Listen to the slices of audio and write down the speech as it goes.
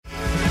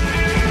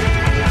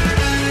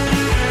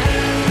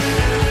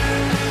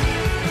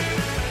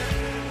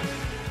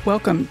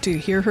Welcome to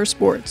Hear Her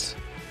Sports.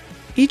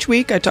 Each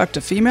week I talk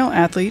to female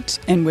athletes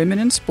and women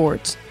in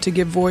sports to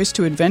give voice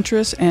to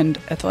adventurous and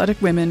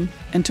athletic women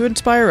and to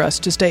inspire us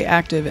to stay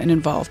active and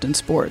involved in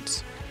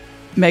sports.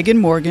 Megan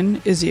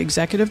Morgan is the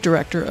executive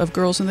director of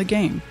Girls in the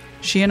Game.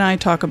 She and I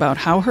talk about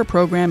how her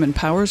program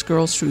empowers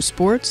girls through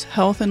sports,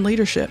 health, and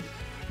leadership.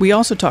 We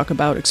also talk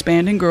about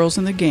expanding Girls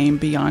in the Game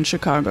beyond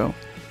Chicago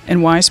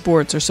and why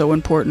sports are so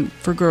important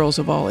for girls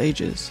of all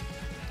ages.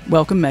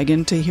 Welcome,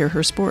 Megan, to Hear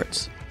Her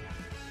Sports.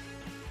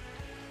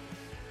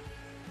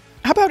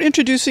 How about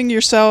introducing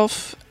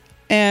yourself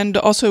and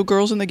also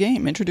Girls in the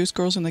Game? Introduce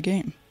Girls in the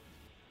Game.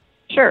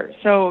 Sure.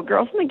 So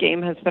Girls in the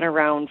Game has been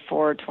around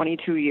for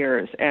 22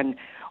 years, and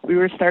we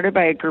were started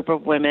by a group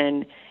of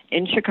women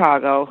in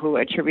Chicago who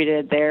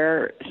attributed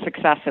their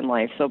success in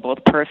life, so both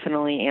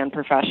personally and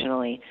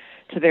professionally,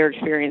 to their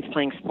experience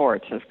playing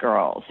sports as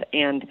girls.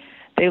 And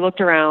they looked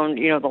around,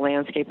 the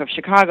landscape of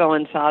Chicago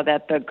and saw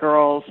that the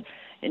girls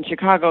in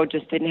Chicago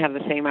just didn't have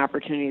the same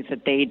opportunities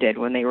that they did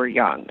when they were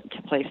young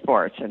to play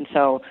sports. And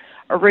so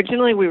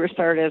originally we were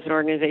started as an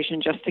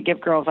organization just to give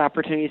girls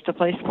opportunities to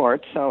play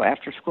sports, so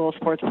after school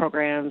sports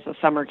programs, a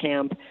summer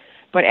camp.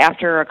 But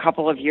after a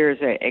couple of years,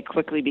 it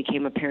quickly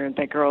became apparent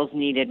that girls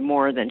needed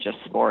more than just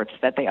sports,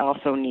 that they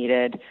also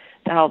needed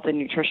the health and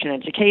nutrition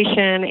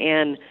education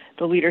and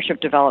the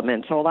leadership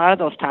development. So a lot of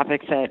those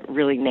topics that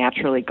really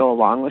naturally go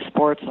along with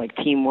sports, like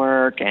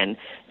teamwork and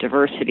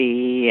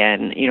diversity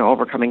and,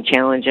 overcoming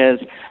challenges,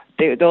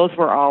 those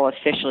were all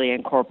officially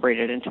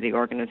incorporated into the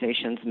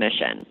organization's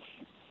mission.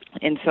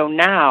 And so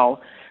now,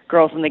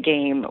 Girls in the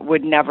Game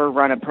would never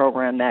run a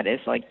program that is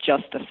like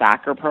just a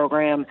soccer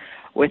program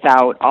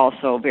without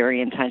also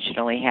very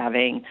intentionally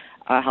having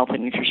a health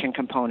and nutrition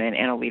component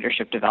and a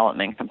leadership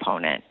development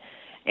component.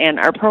 And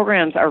our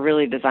programs are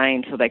really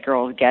designed so that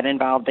girls get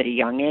involved at a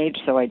young age.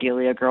 So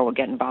ideally a girl will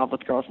get involved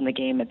with Girls in the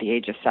Game at the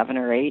age of 7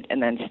 or 8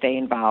 and then stay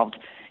involved,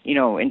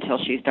 until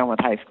she's done with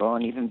high school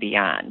and even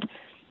beyond.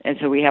 And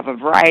so we have a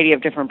variety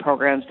of different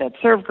programs that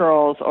serve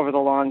girls over the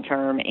long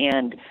term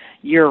and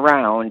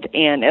year-round.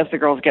 And as the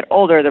girls get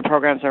older, the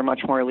programs are much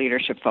more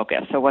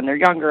leadership-focused. So when they're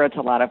younger, it's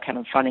a lot of kind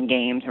of fun and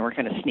games, and we're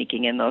kind of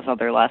sneaking in those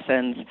other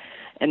lessons.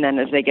 And then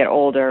as they get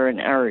older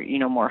and are,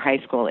 more high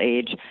school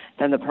age,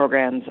 then the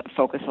programs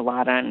focus a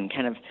lot on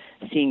kind of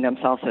seeing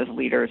themselves as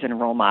leaders and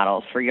role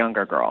models for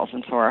younger girls.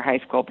 And so our high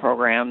school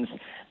programs,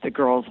 the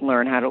girls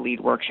learn how to lead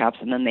workshops,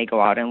 and then they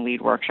go out and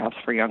lead workshops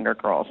for younger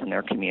girls in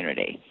their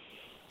community.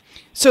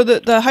 So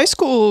the high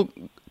school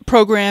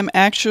program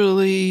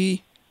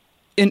actually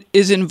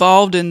is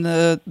involved in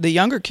the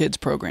younger kids'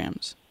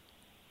 programs?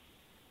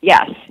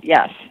 Yes.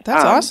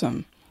 That's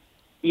awesome.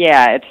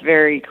 Yeah, it's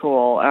very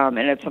cool, and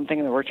it's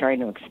something that we're trying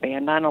to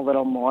expand on a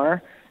little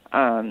more,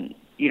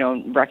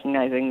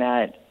 recognizing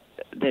that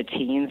the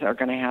teens are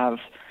going to have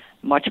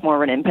much more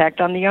of an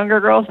impact on the younger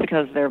girls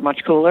because they're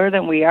much cooler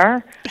than we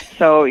are.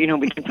 So,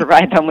 we can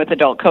provide them with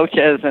adult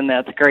coaches, and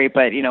that's great.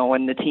 But,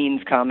 when the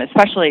teens come,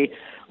 especially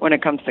when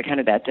it comes to kind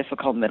of that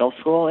difficult middle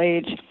school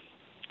age,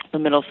 the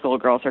middle school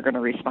girls are going to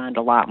respond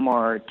a lot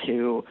more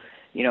to,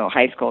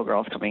 high school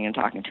girls coming and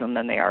talking to them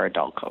than they are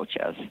adult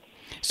coaches.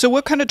 So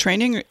what kind of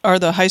training are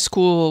the high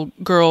school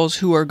girls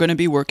who are going to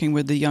be working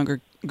with the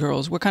younger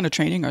girls? What kind of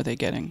training are they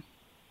getting?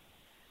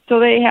 So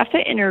they have to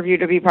interview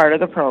to be part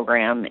of the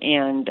program,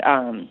 and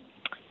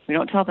we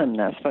don't tell them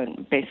this,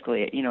 but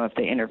basically, if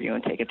they interview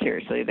and take it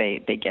seriously,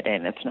 they get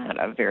in. It's not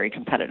a very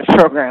competitive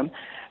program.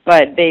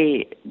 But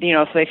they,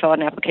 so they fill out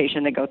an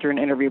application, they go through an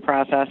interview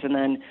process, and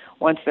then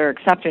once they're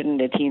accepted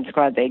into Teen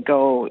Squad, they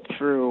go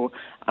through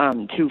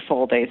 2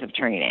 full days of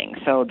training.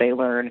 So they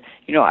learn,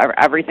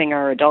 everything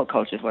our adult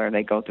coaches learn.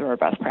 They go through our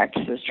best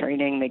practices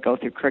training, they go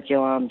through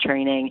curriculum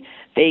training.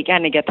 They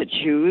kind of get to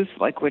choose,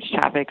 which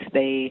topics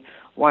they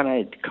want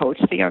to coach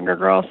the younger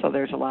girls. So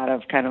there's a lot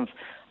of kind of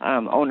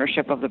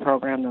ownership of the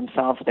program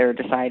themselves. They're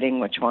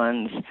deciding which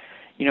ones,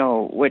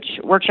 which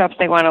workshops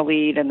they want to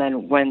lead, and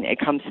then when it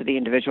comes to the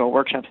individual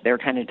workshops, they're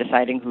kind of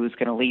deciding who's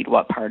going to lead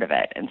what part of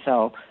it. And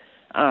so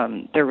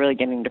they're really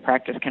getting to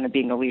practice kind of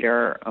being a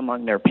leader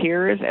among their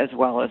peers as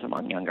well as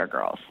among younger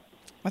girls.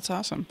 That's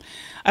awesome.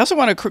 I also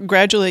want to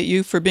congratulate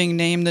you for being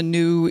named the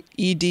new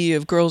ED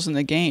of Girls in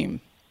the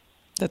Game.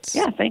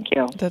 Yeah, thank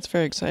you. That's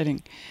very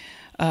exciting.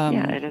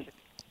 Yeah, it is.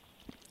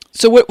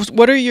 So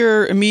what are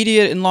your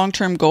immediate and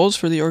long-term goals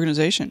for the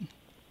organization?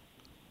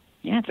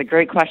 Yeah, it's a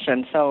great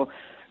question. So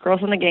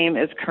Girls in the Game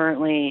is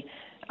currently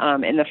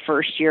in the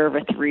first year of a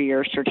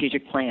 3-year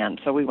strategic plan.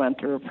 So we went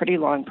through a pretty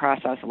long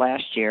process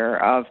last year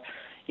of,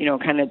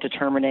 kind of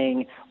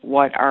determining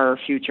what our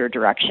future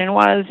direction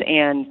was.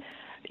 And,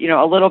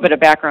 a little bit of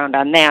background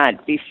on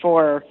that.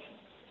 Before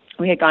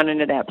we had gone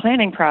into that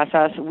planning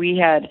process, we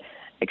had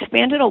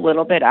expanded a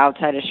little bit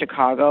outside of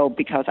Chicago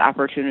because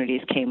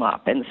opportunities came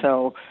up. And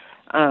so,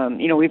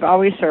 we've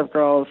always served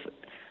girls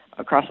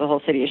across the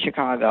whole city of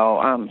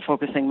Chicago,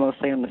 focusing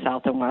mostly on the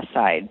south and west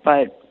side.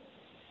 But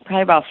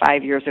probably about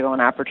 5 years ago,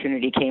 an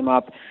opportunity came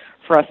up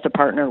for us to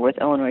partner with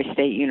Illinois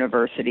State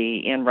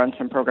University and run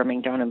some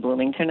programming down in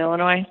Bloomington,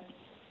 Illinois.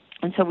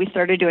 And so we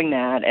started doing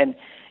that, and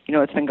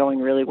it's been going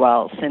really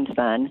well since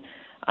then.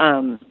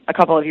 A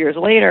couple of years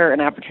later,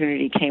 an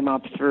opportunity came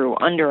up through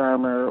Under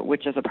Armour,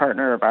 which is a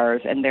partner of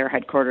ours, and they're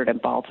headquartered in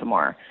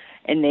Baltimore.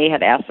 And they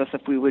had asked us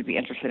if we would be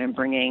interested in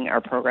bringing our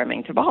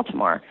programming to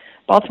Baltimore.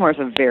 Baltimore is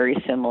a very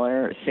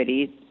similar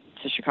city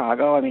to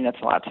Chicago. I mean,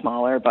 it's a lot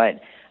smaller, but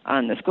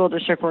the school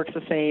district works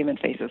the same and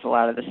faces a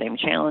lot of the same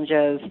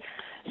challenges.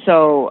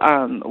 So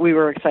we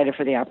were excited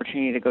for the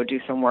opportunity to go do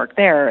some work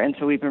there, and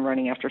so we've been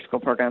running after-school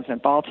programs in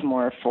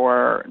Baltimore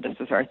this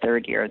is our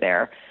third year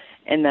there.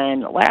 And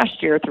then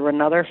last year, through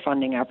another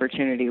funding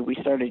opportunity, we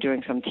started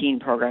doing some teen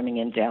programming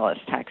in Dallas,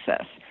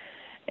 Texas.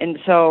 And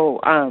so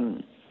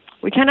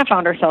we kind of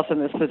found ourselves in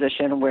this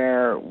position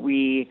where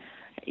we,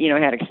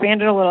 had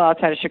expanded a little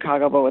outside of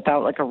Chicago, but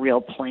without like a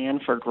real plan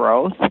for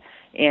growth.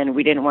 And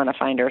we didn't want to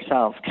find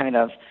ourselves kind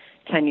of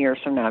 10 years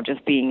from now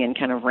just being in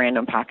kind of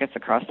random pockets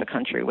across the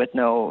country with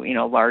no,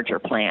 larger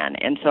plan.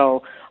 And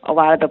so a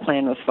lot of the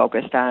plan was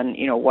focused on,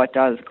 what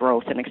does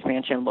growth and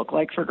expansion look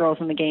like for girls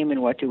in the game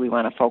and what do we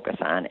want to focus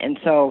on. And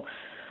so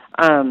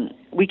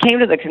we came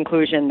to the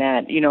conclusion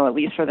that, at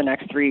least for the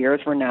next 3 years,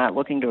 we're not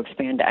looking to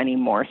expand to any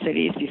more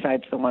cities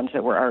besides the ones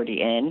that we're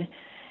already in,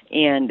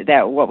 and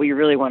that what we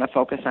really want to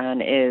focus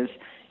on is,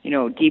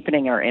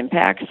 deepening our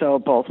impact, so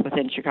both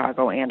within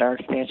Chicago and our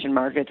expansion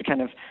markets,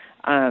 kind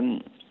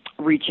of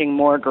reaching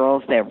more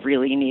girls that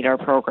really need our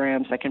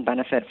programs, that can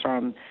benefit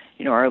from,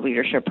 our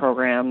leadership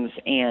programs,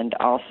 and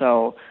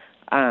also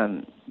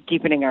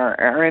deepening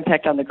our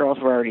impact on the girls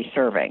we're already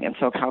serving. And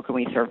so how can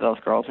we serve those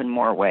girls in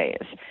more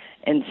ways?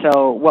 And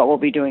so what we'll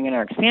be doing in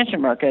our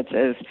expansion markets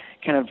is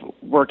kind of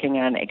working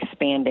on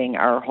expanding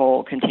our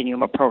whole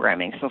continuum of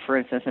programming. So for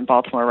instance, in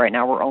Baltimore right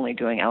now, we're only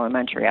doing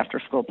elementary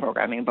after-school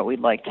programming, but we'd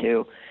like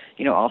to,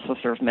 also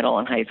serve middle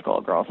and high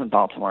school girls in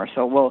Baltimore.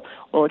 So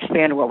we'll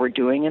expand what we're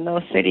doing in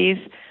those cities,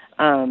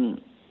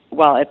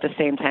 while at the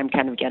same time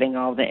kind of getting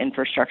all the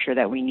infrastructure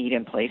that we need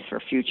in place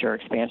for future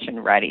expansion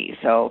ready.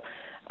 So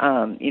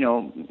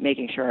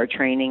making sure our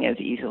training is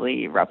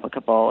easily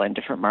replicable in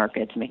different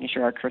markets, making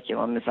sure our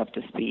curriculum is up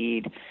to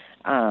speed,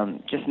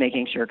 just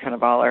making sure kind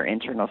of all our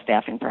internal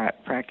staffing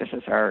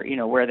practices are,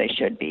 where they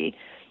should be.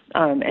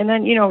 And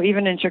then,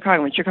 even in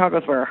Chicago,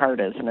 Chicago's where our heart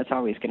is, and it's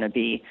always going to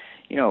be,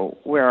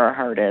 where our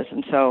heart is.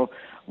 And so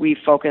we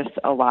focused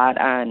a lot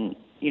on,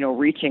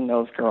 reaching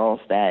those girls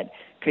that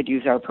could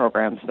use our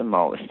programs the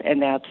most.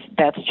 And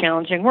that's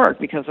challenging work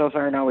because those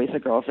aren't always the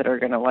girls that are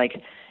going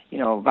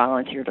to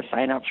volunteer to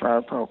sign up for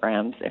our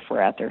programs if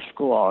we're at their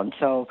school. And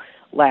so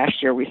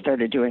last year we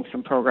started doing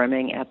some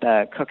programming at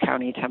the Cook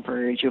County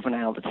Temporary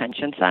Juvenile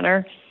Detention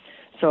Center.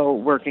 So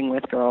working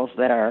with girls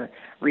that are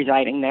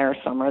residing there.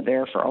 Some are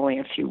there for only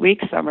a few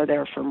weeks. Some are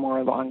there for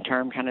more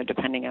long-term, kind of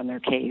depending on their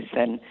case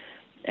and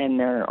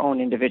their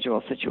own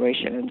individual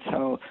situation. And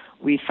so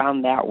we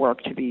found that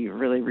work to be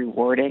really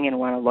rewarding and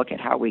want to look at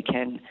how we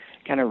can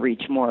kind of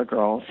reach more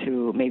girls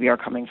who maybe are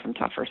coming from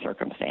tougher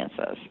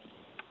circumstances.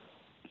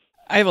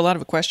 I have a lot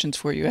of questions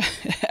for you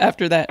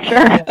after that. Sure.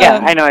 Yeah,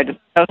 I know. That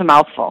was a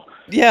mouthful.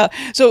 Yeah.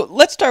 So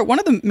let's start. One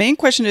of the main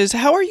questions is,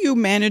 how are you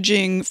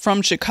managing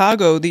from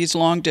Chicago these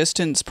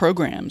long-distance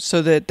programs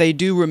so that they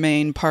do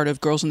remain part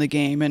of Girls in the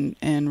Game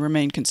and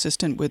remain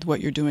consistent with what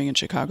you're doing in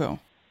Chicago?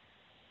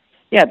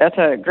 Yeah, that's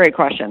a great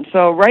question.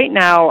 So right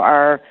now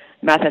our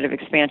method of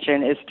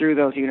expansion is through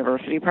those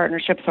university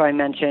partnerships. So I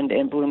mentioned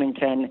in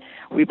Bloomington,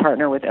 we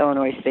partner with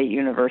Illinois State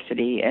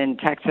University. In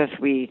Texas,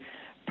 we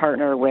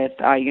partner with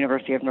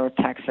University of North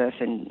Texas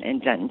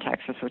in Denton,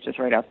 Texas, which is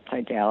right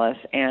outside Dallas.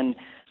 And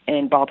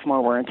in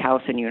Baltimore, we're in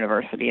Towson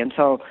University. And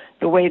so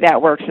the way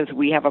that works is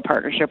we have a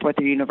partnership with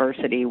the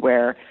university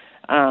where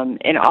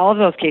in all of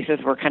those cases,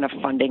 we're kind of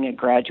funding a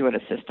graduate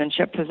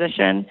assistantship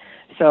position,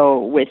 so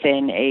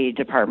within a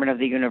department of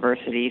the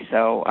university.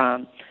 So,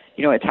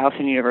 at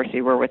Towson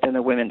University, we're within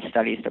the Women's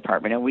Studies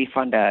department, and we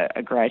fund a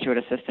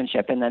graduate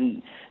assistantship. And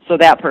then, so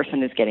that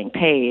person is getting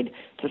paid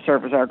to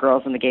serve as our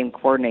Girls in the Game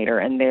coordinator,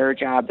 and their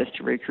job is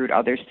to recruit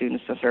other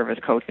students to serve as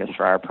coaches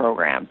for our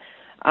program.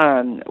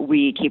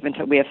 We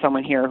have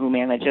someone here who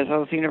manages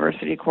those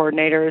university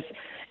coordinators,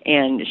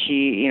 and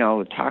she,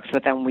 talks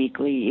with them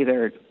weekly,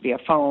 either via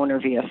phone or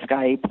via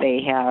Skype.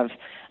 They have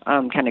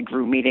kind of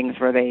group meetings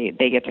where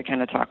they get to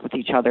kind of talk with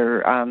each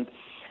other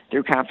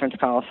through conference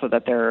calls so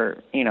that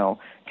they're,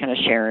 kind of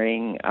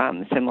sharing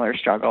similar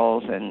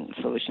struggles and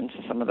solutions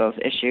to some of those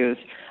issues.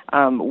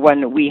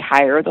 When we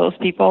hire those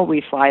people,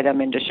 we fly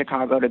them into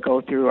Chicago to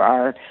go through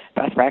our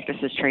best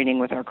practices training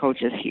with our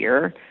coaches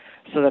here,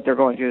 so that they're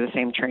going through the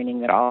same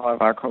training that all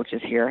of our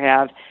coaches here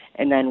have.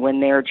 And then when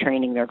they're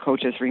training their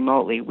coaches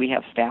remotely, we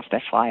have staff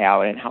that fly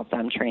out and help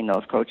them train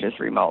those coaches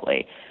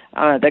remotely.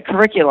 The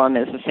curriculum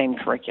is the same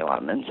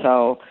curriculum, and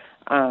so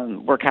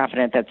we're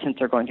confident that since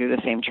they're going through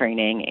the same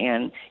training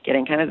and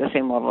getting kind of the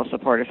same level of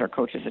support as our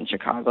coaches in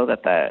Chicago,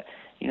 that the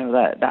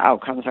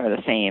outcomes are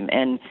the same.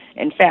 And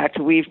in fact,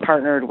 we've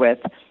partnered with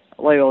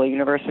Loyola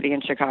University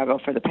in Chicago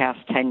for the past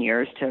 10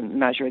 years to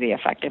measure the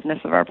effectiveness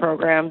of our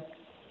program.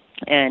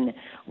 And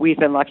we've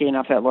been lucky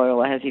enough that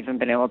Loyola has even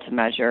been able to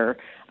measure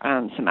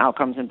some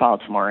outcomes in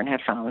Baltimore and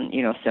have found,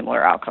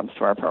 similar outcomes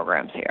to our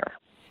programs here.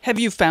 Have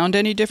you found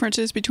any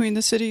differences between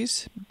the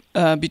cities,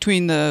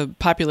 between the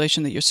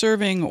population that you're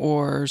serving,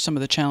 or some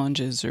of the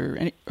challenges, or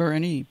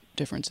any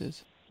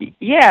differences?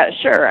 Yeah,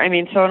 sure. I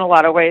mean, so in a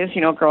lot of ways,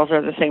 girls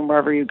are the same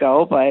wherever you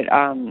go, but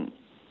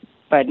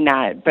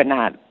not,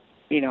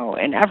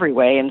 in every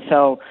way. And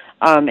so,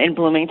 in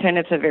Bloomington,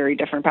 it's a very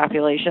different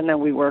population than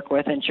we work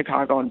with in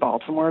Chicago and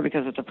Baltimore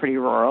because it's a pretty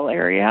rural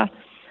area.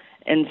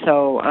 And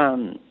so,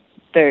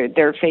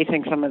 they're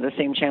facing some of the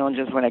same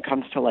challenges when it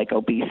comes to like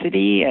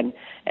obesity and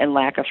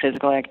lack of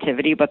physical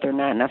activity, but they're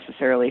not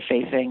necessarily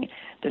facing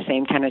the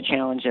same kind of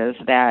challenges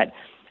that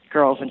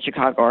girls in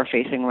Chicago are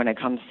facing when it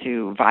comes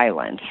to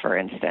violence, for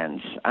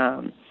instance.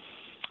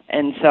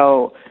 And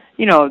so,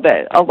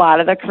 a lot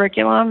of the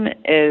curriculum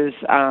is,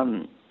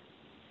 can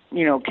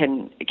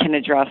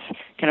address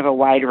kind of a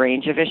wide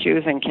range of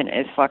issues and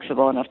is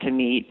flexible enough to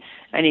meet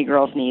any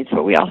girl's needs.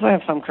 But we also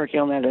have some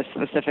curriculum that is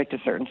specific to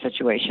certain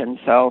situations.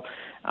 So,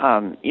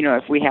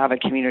 if we have a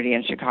community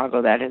in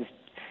Chicago that is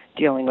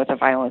dealing with a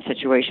violent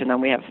situation,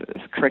 then we have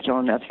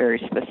curriculum that's very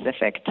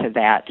specific to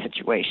that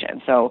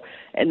situation. So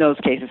in those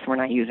cases, we're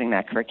not using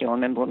that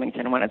curriculum in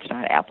Bloomington when it's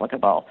not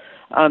applicable.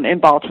 In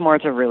Baltimore,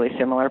 it's a really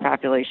similar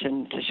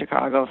population to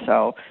Chicago,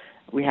 so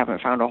we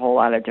haven't found a whole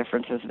lot of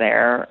differences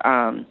there.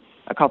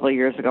 A couple of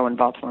years ago when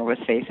Baltimore was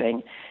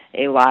facing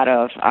a lot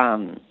of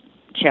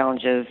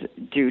challenges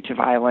due to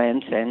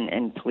violence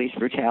and police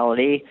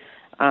brutality,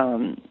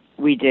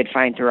 we did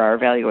find through our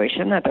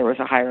evaluation that there was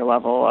a higher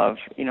level of,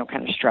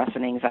 kind of stress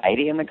and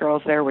anxiety in the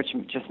girls there, which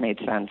just made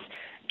sense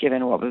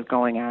given what was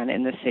going on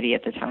in the city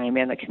at the time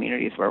and the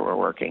communities where we're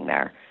working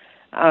there.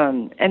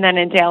 And then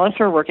in Dallas,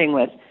 we're working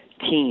with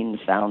teens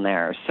down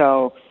there.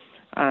 So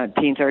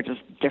teens are just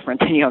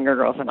different than younger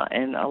girls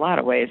in a lot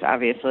of ways,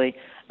 obviously.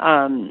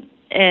 And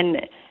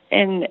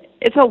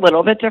it's a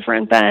little bit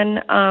different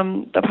than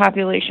the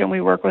population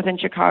we work with in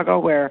Chicago,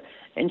 where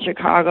in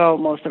Chicago,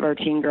 most of our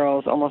teen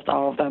girls, almost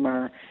all of them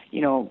are,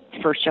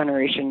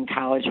 first-generation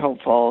college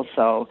hopefuls.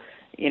 So,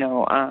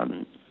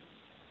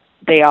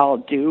 they all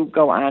do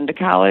go on to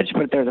college,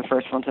 but they're the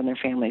first ones in their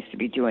families to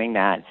be doing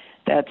that.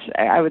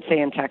 I would say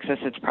in Texas,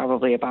 it's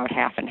probably about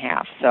half and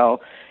half.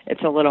 So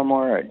it's a little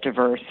more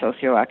diverse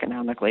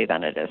socioeconomically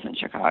than it is in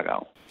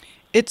Chicago.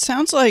 It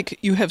sounds like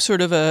you have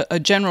sort of a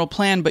general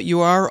plan, but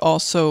you are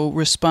also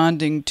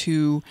responding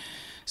to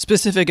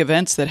specific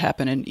events that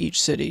happen in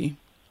each city.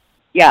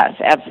 Yes,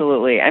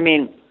 absolutely. I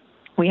mean,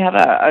 we have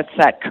a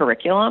set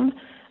curriculum,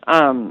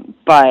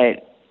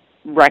 but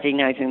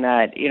recognizing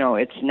that,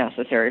 it's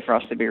necessary for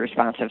us to be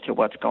responsive to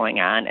what's going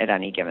on at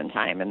any given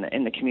time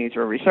in the communities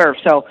where we serve.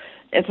 So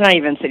it's not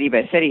even city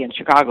by city. In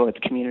Chicago, it's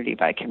community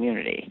by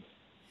community.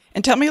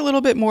 And tell me a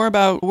little bit more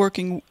about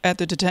working at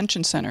the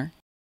detention center.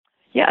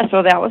 Yeah,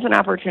 so that was an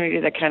opportunity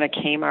that kind of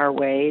came our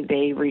way.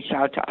 They reached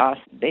out to us.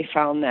 They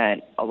found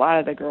that a lot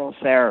of the girls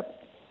there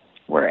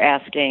were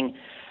asking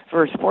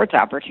for sports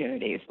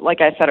opportunities.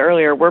 Like I said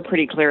earlier, we're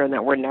pretty clear in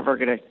that we're never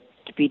going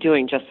to be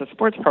doing just a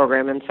sports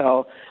program, and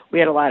so we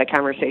had a lot of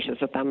conversations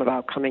with them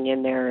about coming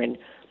in there and,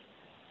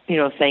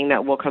 saying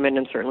that we'll come in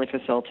and certainly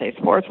facilitate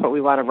sports, but we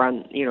want to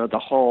run, the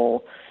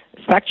whole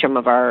spectrum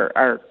of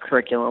our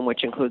curriculum,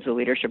 which includes the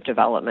leadership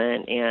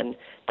development and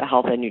the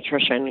health and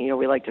nutrition.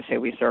 We like to say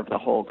we serve the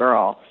whole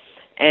girl.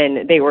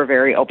 And they were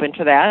very open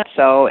to that,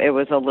 so it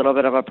was a little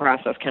bit of a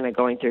process kind of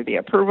going through the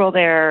approval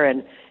there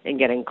and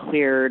getting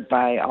cleared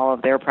by all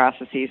of their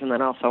processes, and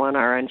then also on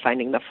our end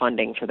finding the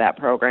funding for that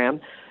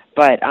program.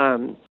 But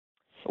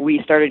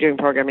we started doing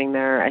programming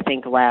there, I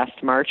think,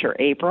 last March or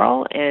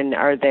April, and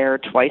are there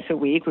twice a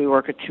week. We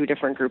work with two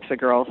different groups of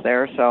girls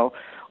there, so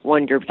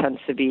one group tends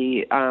to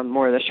be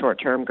more of the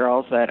short-term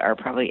girls that are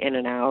probably in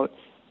and out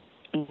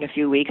in a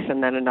few weeks,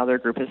 and then another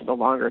group is the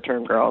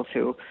longer-term girls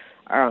who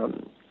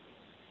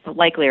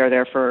likely are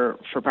there for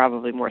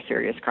probably more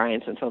serious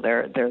crimes, and so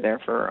they're there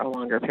for a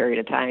longer period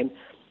of time.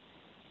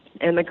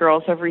 And the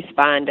girls have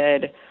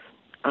responded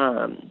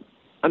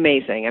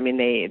amazing. I mean,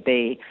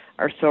 they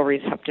are so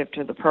receptive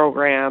to the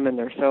program, and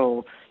they're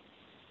so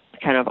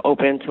kind of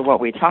open to what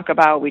we talk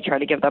about. We try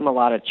to give them a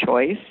lot of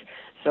choice.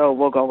 So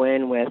we'll go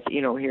in with,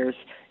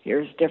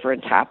 here's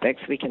different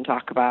topics we can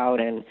talk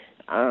about and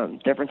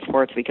different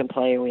sports we can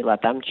play, and we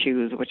let them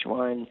choose which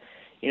one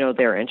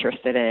they're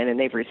interested in, and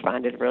they've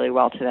responded really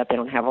well to that. They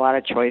don't have a lot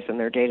of choice in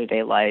their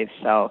day-to-day lives,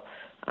 so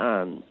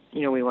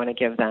we want to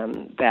give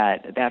them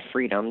that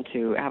freedom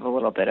to have a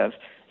little bit of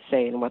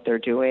say in what they're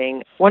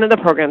doing. One of the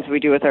programs we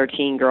do with our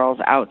teen girls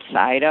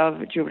outside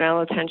of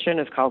juvenile detention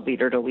is called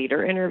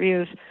leader-to-leader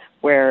interviews,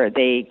 where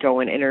they go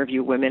and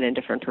interview women in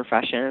different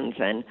professions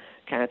and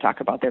kind of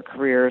talk about their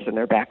careers and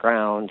their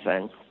backgrounds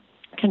and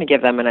kind of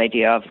give them an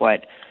idea of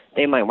what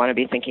they might want to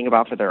be thinking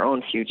about for their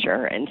own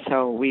future. And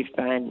so we've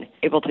been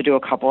able to do a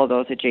couple of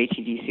those at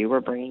JTDC.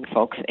 We're bringing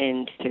folks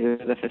into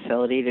the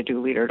facility to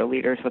do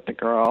leader-to-leaders with the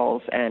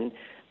girls, and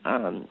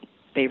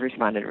they've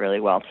responded really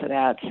well to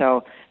that.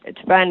 So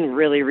it's been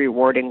really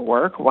rewarding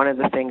work. One of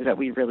the things that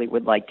we really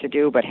would like to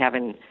do but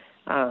haven't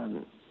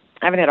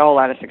had a whole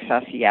lot of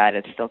success yet,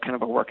 it's still kind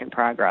of a work in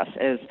progress,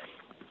 is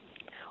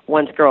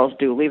once girls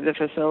do leave the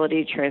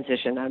facility,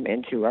 transition them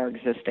into our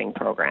existing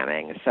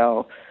programming.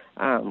 So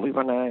we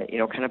want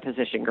to, kind of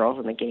position Girls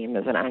in the Game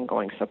as an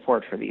ongoing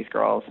support for these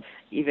girls,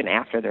 even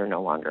after they're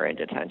no longer in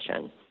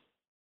detention.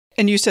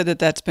 And you said that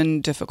that's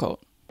been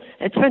difficult.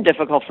 It's been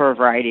difficult for a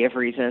variety of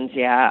reasons,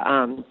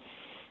 yeah.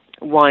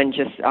 One,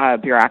 just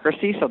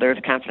bureaucracy. So there's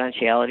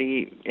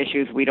confidentiality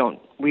issues. We don't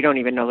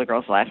even know the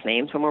girls' last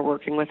names when we're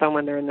working with them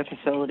when they're in the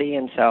facility,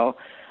 and so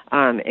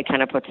it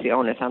kind of puts the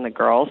onus on the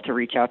girls to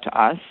reach out to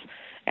us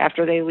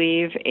after they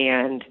leave.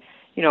 And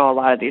a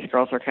lot of these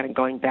girls are kind of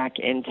going back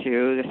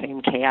into the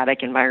same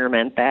chaotic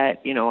environment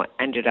that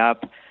ended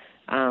up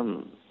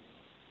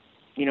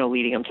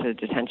leading them to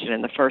detention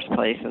in the first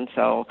place. And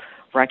so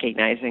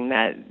recognizing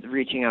that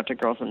reaching out to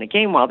Girls in the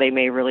Game, while they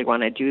may really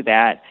want to do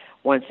that,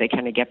 once they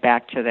kind of get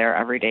back to their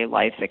everyday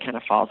life, it kind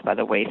of falls by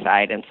the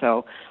wayside. And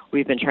so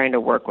we've been trying to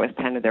work with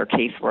kind of their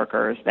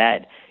caseworkers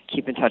that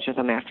keep in touch with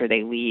them after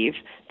they leave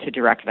to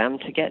direct them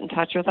to get in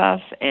touch with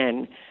us,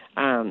 and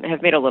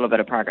have made a little bit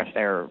of progress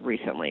there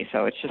recently.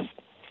 So it's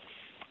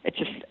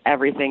just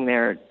everything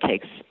there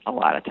takes a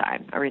lot of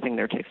time. Everything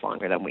there takes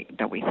longer than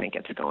we think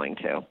it's going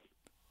to.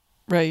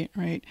 Right.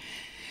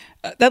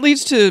 That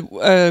leads to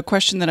a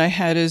question that I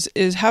had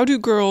is how do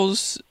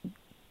girls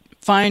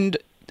find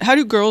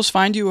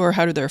you, or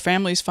how do their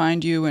families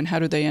find you, and how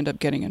do they end up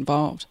getting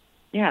involved?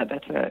 Yeah,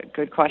 that's a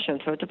good question.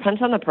 So it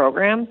depends on the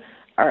program.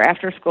 Our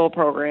after-school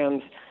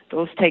programs,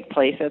 those take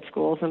place at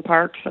schools and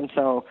parks, and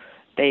so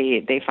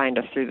they find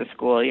us through the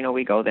school.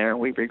 We go there and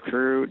we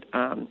recruit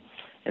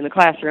in the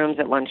classrooms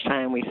at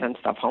lunchtime. We send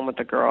stuff home with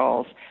the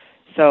girls.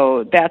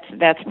 So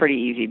that's pretty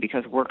easy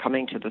because we're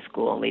coming to the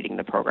school and leading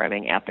the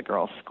programming at the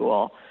girls'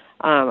 school.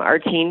 Our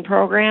teen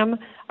program,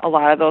 a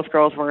lot of those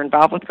girls were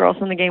involved with Girls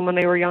in the Game when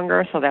they were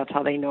younger, so that's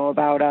how they know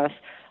about us.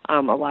 A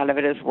lot of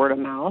it is word of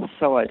mouth,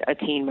 so a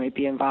teen might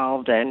be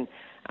involved and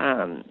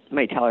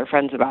might tell her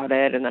friends about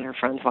it, and then her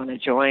friends want to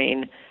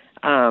join.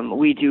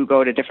 We do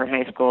go to different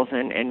high schools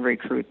and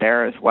recruit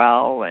there as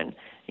well, and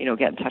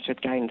get in touch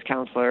with guidance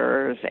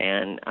counselors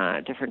and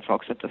different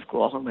folks at the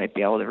school who might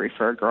be able to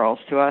refer girls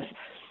to us.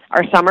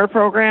 Our summer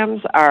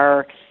programs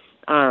are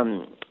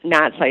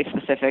not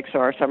site-specific, so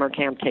our summer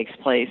camp takes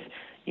place,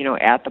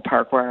 at the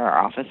park where our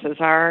offices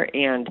are,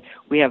 and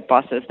we have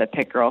buses that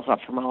pick girls up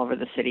from all over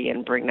the city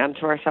and bring them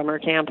to our summer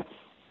camp.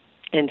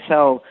 And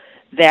so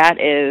that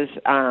is,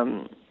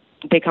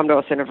 they come to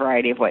us in a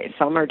variety of ways.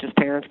 Some are just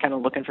parents kind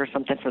of looking for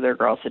something for their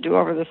girls to do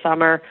over the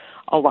summer.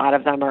 A lot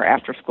of them are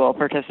after-school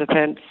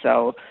participants,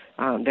 so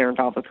they're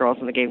involved with Girls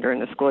in the Game during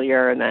the school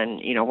year and then,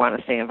 want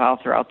to stay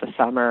involved throughout the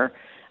summer.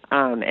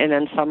 And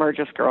then some are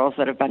just girls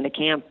that have been to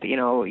camp,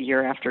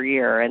 year after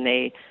year, and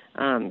they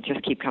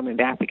just keep coming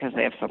back because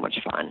they have so much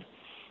fun.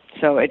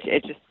 So it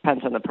just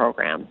depends on the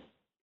program.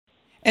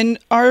 And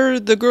are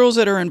the girls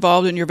that are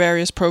involved in your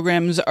various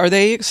programs, are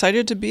they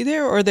excited to be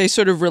there, or are they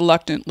sort of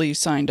reluctantly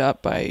signed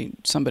up by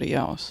somebody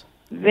else?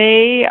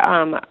 They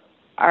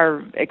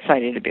are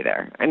excited to be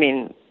there. I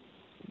mean,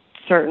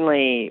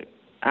 certainly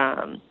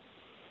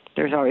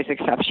there's always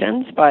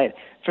exceptions, but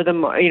for the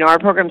our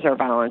programs are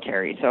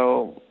voluntary,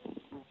 so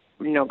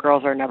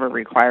girls are never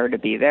required to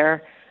be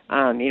there.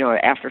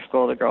 After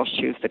school, the girls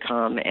choose to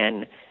come,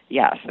 and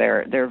yes,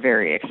 they're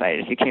very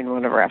excited. If you came to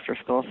one of our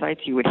after-school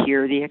sites, you would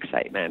hear the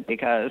excitement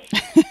because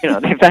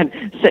they've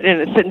been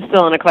sitting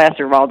still in a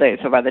classroom all day.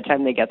 So by the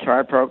time they get to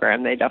our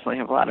program, they definitely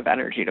have a lot of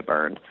energy to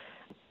burn.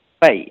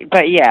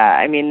 But yeah,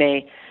 I mean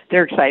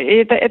they're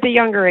excited at the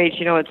younger age.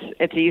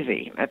 It's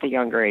easy at the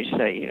younger age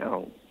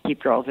to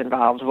keep girls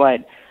involved.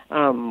 What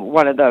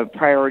one of the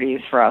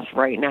priorities for us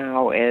right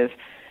now is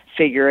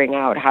figuring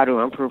out how to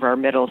improve our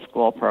middle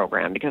school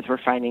program, because we're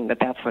finding that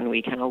that's when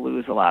we kind of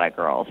lose a lot of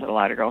girls, and a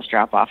lot of girls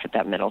drop off at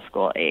that middle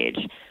school age.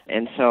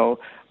 And so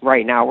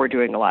right now we're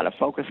doing a lot of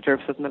focus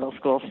groups with middle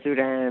school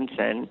students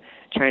and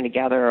trying to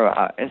gather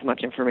as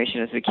much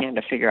information as we can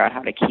to figure out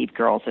how to keep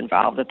girls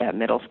involved at that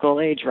middle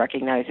school age,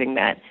 recognizing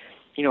that,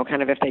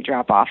 kind of if they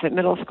drop off at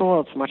middle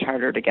school, it's much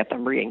harder to get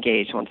them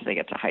re-engaged once they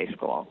get to high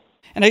school.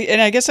 And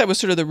I guess that was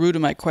sort of the root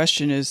of my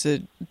question is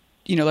that,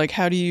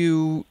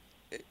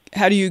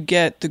 how do you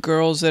get the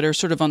girls that are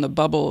sort of on the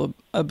bubble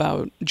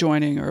about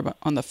joining or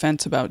on the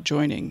fence about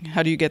joining?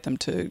 How do you get them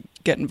to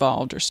get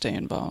involved or stay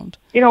involved?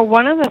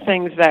 One of the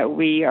things that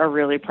we are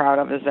really proud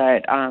of is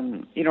that,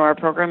 our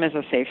program is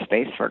a safe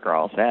space for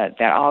girls, that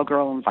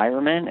all-girl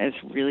environment is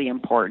really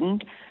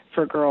important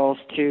for girls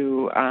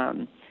to,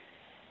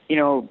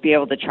 be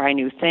able to try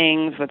new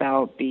things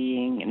without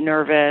being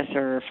nervous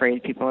or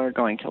afraid people are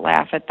going to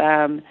laugh at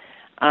them.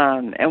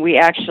 And we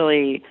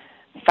actually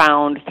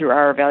found through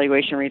our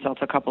evaluation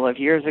results a couple of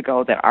years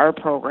ago that our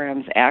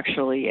programs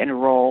actually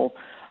enroll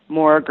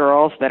more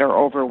girls that are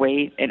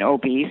overweight and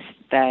obese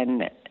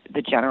than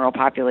the general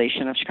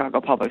population of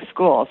Chicago Public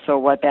Schools. So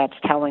what that's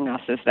telling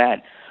us is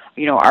that,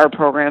 our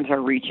programs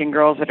are reaching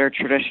girls that are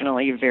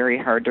traditionally very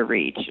hard to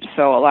reach.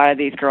 So a lot of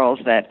these girls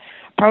that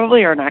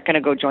probably are not going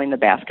to go join the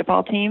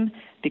basketball team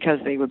because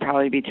they would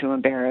probably be too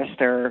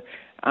embarrassed or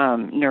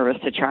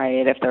nervous to try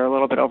it, if they're a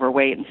little bit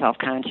overweight and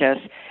self-conscious,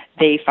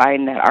 they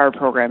find that our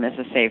program is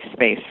a safe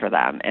space for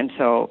them. And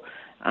so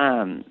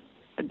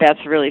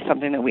that's really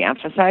something that we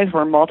emphasize.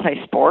 We're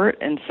multi-sport,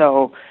 and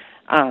so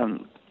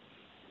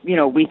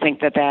we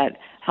think that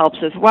helps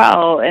as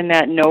well, and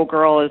that no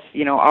girl is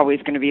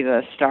always going to be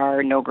the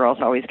star, no girl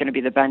is always going to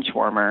be the bench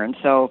warmer. And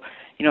so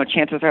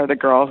chances are the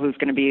girl who's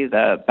going to be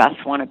the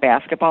best one at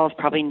basketball is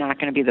probably not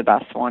going to be the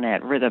best one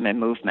at rhythm and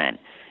movement.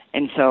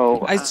 And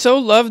so I so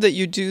love that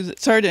you do,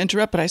 sorry to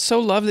interrupt, but I so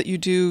love that you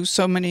do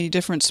so many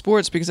different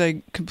sports, because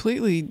I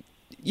completely,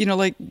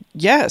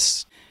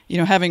 yes,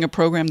 having a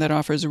program that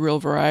offers a real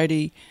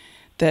variety,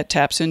 that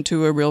taps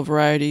into a real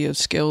variety of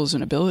skills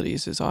and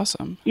abilities is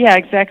awesome. Yeah,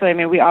 exactly. I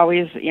mean, we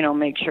always,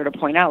 make sure to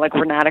point out,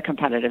 we're not a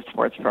competitive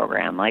sports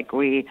program.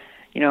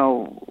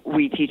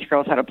 We teach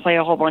girls how to play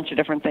a whole bunch of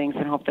different things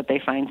and hope that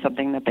they find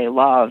something that they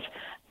love.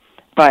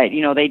 But,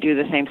 they do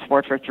the same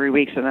sport for 3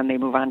 weeks and then they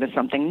move on to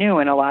something new.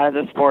 And a lot of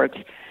the sports,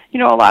 a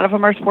lot of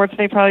them are sports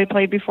they probably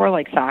played before,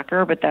 like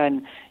soccer, but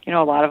then,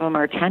 a lot of them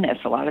are tennis.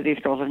 A lot of these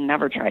girls have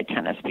never tried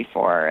tennis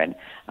before,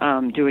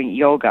 and doing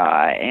yoga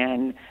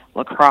and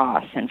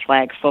lacrosse and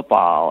flag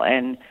football.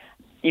 And,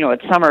 at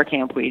summer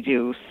camp we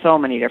do so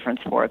many different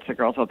sports. The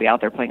girls will be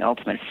out there playing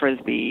ultimate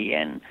frisbee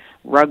and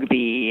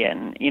rugby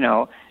and,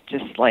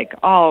 just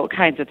all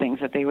kinds of things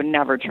that they would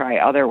never try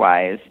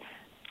otherwise.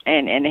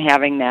 And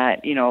having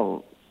that,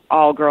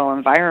 all-girl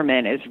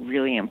environment is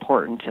really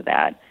important to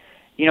that.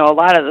 A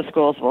lot of the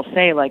schools will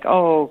say,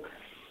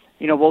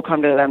 we'll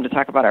come to them to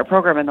talk about our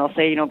program, and they'll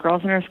say,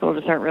 girls in our school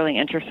just aren't really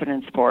interested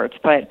in sports.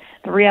 But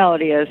the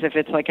reality is, if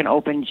it's an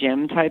open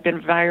gym type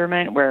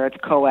environment where it's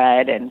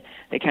co-ed and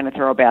they kind of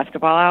throw a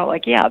basketball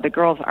out, the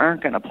girls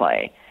aren't going to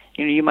play.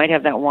 You might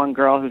have that one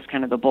girl who's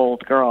kind of the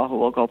bold girl who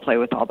will go play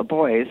with all the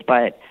boys,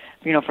 but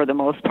for the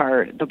most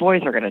part, the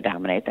boys are going to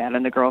dominate that,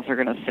 and the girls are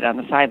going to sit on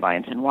the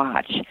sidelines and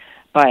watch.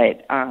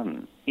 But,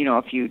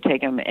 if you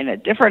take them in a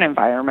different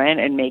environment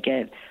and make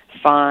it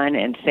fun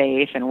and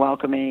safe and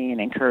welcoming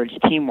and encourage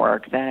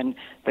teamwork, then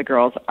the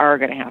girls are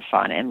going to have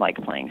fun and like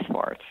playing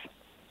sports.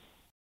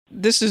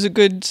 This is a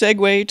good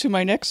segue to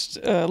my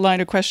next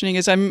line of questioning.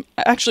 Is I'm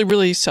actually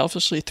really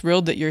selfishly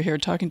thrilled that you're here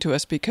talking to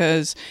us,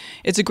 because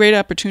it's a great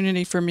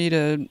opportunity for me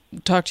to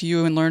talk to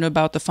you and learn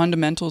about the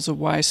fundamentals of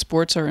why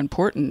sports are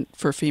important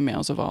for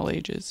females of all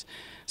ages.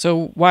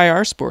 So why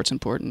are sports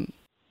important?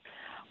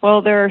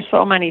 Well, there are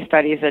so many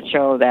studies that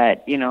show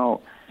that,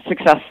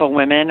 successful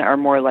women are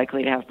more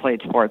likely to have played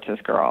sports as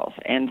girls.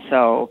 And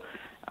so,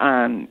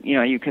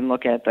 you can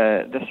look at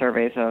the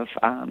surveys of,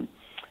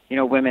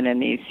 women in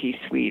these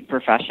C-suite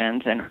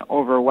professions, and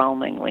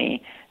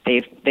overwhelmingly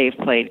they've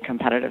played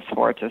competitive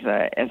sports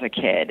as a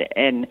kid.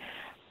 And,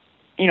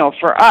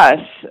 for us,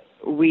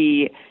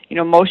 we,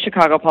 most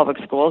Chicago public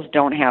schools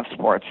don't have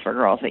sports for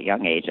girls at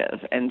young ages.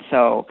 And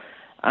so,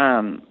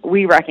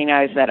 we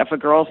recognize that if a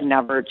girl's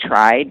never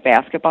tried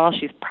basketball,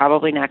 she's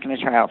probably not going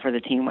to try out for the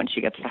team when she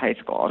gets to high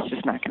school. It's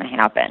just not going to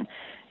happen.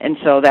 And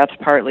so that's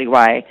partly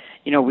why,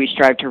 we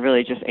strive to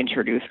really just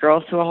introduce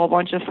girls to a whole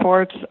bunch of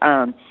sports.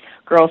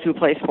 Girls who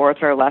play sports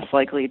are less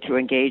likely to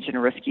engage in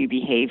risky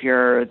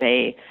behavior.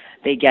 They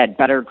get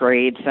better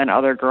grades than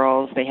other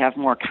girls. They have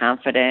more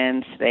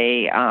confidence.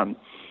 They,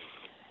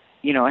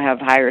 have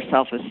higher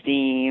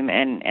self-esteem,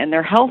 and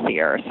they're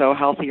healthier. So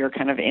healthier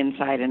kind of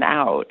inside and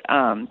out.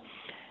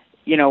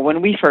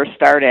 When we first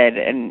started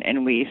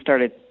and we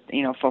started,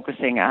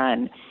 focusing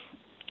on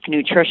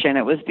nutrition,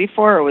 it was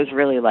before it was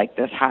really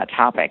this hot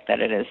topic that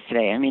it is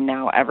today. I mean,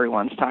 now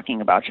everyone's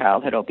talking about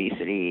childhood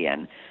obesity,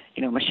 and,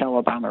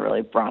 Michelle Obama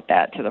really brought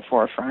that to the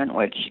forefront,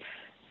 which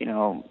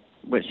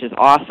is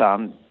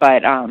awesome.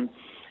 But,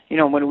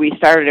 when we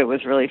started, it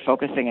was really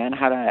focusing on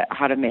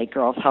how to make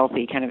girls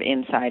healthy kind of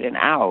inside and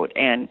out,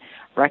 and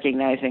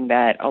recognizing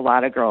that a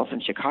lot of girls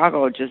in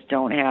Chicago just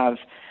don't have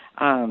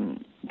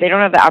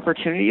the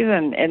opportunities,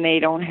 and they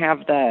don't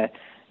have the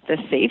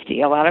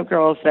safety. A lot of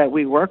girls that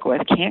we work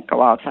with can't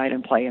go outside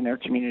and play in their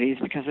communities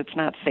because it's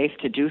not safe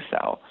to do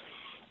so.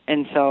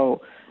 And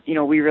so,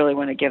 we really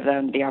want to give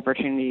them the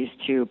opportunities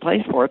to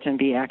play sports and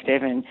be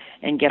active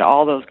and get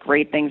all those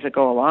great things that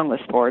go along with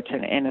sports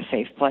in a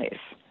safe place.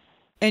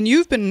 And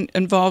you've been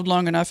involved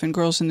long enough in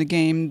Girls in the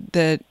Game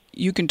that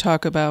you can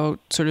talk about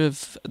sort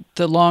of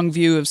the long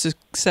view of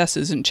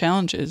successes and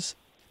challenges.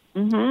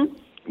 Mm-hmm.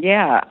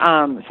 Yeah.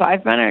 So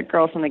I've been at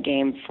Girls in the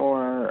Game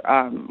for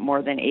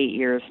more than 8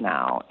 years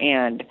now.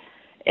 And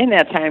in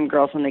that time,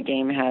 Girls in the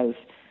Game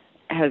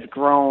has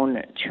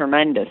grown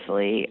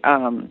tremendously.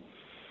 And,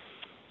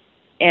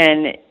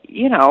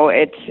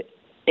 it's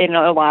in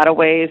a lot of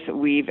ways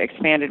we've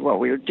expanded what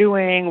we're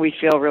doing. We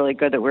feel really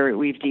good that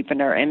we've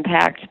deepened our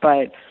impact,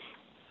 but,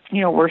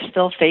 we're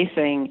still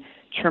facing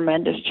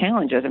tremendous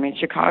challenges. I mean,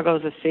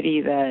 Chicago's a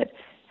city that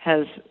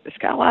it's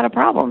got a lot of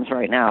problems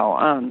right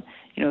now.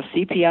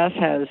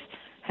 CPS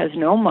has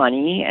no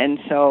money, and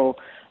so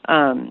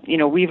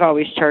we've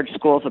always charged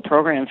schools a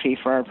program fee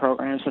for our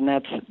programs, and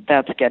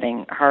that's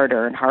getting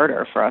harder and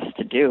harder for us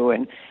to do,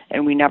 and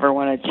we never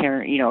want to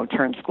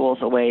turn schools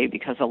away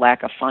because of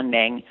lack of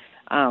funding.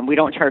 We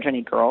don't charge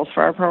any girls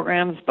for our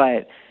programs,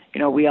 but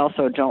we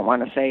also don't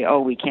want to say, oh,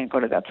 we can't go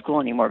to that school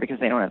anymore because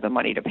they don't have the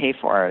money to pay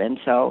for it. And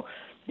so,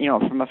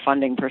 from a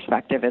funding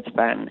perspective, it's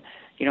been,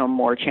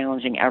 more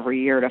challenging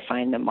every year to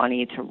find the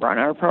money to run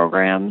our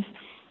programs.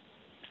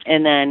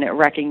 And then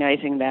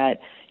recognizing that,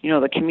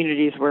 the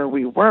communities where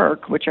we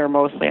work, which are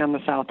mostly on the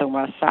south and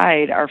west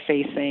side, are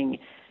facing,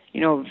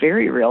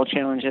 very real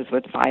challenges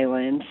with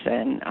violence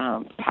and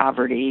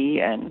poverty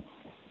and,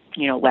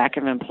 lack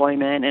of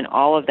employment, and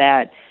all of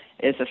that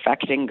is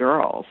affecting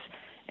girls.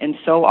 And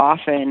so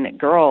often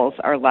girls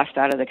are left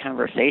out of the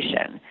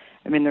conversation.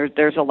 I mean,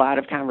 there's a lot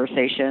of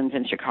conversations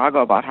in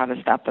Chicago about how to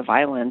stop the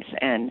violence,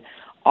 and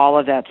all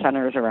of that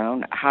centers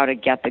around how to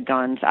get the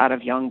guns out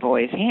of young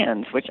boys'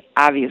 hands, which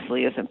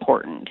obviously is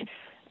important.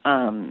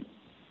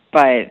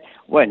 But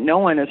what no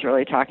one is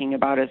really talking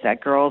about is that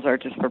girls are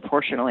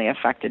disproportionately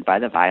affected by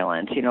the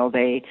violence.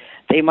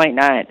 They might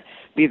not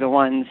be the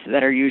ones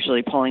that are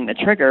usually pulling the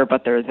trigger,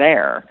 but they're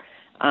there.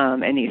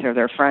 And these are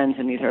their friends,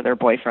 and these are their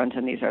boyfriends,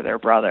 and these are their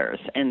brothers.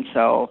 And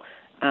so,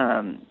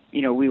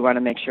 we want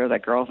to make sure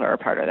that girls are a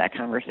part of that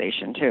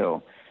conversation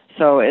too.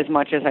 So as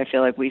much as I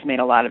feel like we've made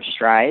a lot of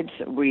strides,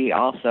 we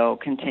also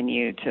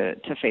continue to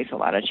face a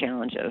lot of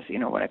challenges,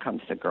 when it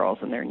comes to girls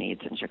and their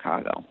needs in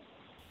Chicago.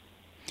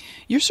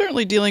 You're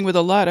certainly dealing with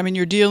a lot. I mean,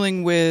 you're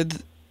dealing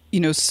with,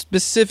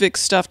 specific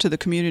stuff to the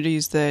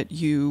communities that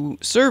you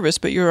service,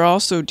 but you're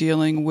also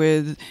dealing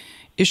with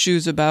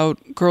issues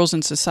about girls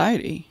in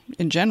society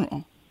in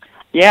general.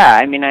 Yeah,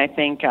 I mean, I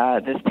think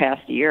this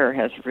past year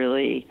has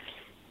really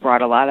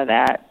brought a lot of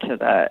that to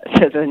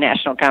the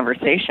national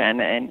conversation,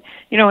 and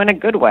in a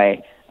good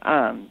way.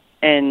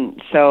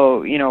 And so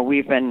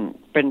we've been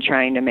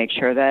trying to make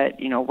sure that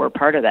we're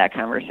part of that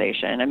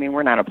conversation. I mean,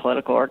 we're not a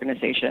political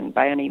organization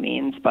by any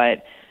means,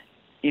 but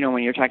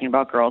when you're talking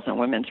about girls and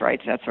women's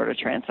rights, that sort of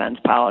transcends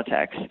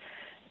politics.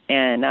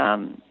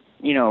 And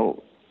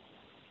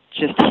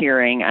just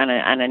hearing on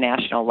a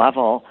national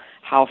level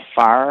how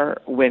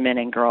far women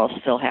and girls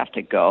still have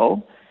to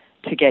go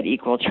to get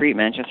equal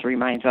treatment just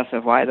reminds us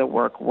of why the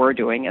work we're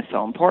doing is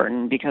so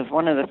important. Because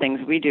one of the things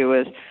we do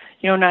is,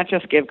 not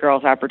just give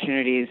girls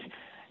opportunities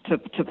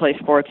to play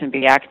sports and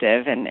be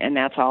active, and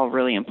that's all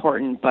really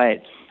important,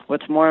 but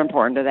what's more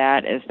important to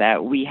that is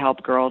that we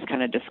help girls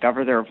kind of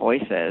discover their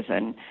voices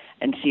and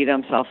see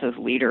themselves as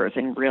leaders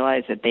and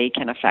realize that they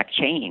can affect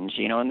change,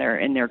 in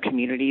their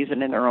communities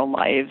and in their own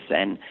lives.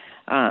 And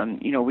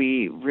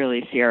we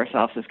really see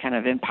ourselves as kind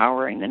of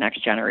empowering the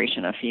next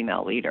generation of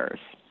female leaders.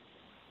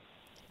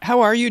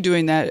 How are you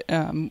doing that?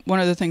 One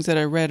of the things that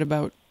I read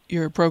about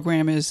your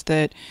program is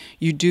that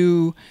you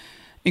do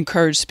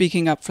encourage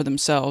speaking up for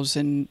themselves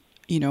and,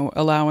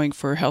 allowing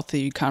for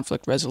healthy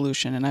conflict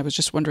resolution. And I was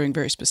just wondering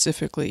very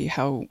specifically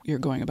how you're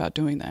going about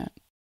doing that.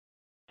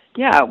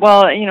 Yeah,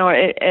 well,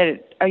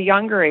 at a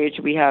younger age,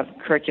 we have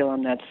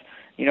curriculum that's,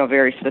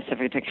 very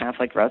specific to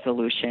conflict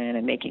resolution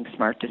and making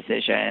smart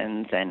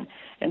decisions. And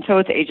so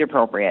it's age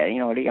appropriate.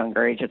 At a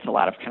younger age, it's a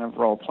lot of kind of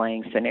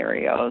role-playing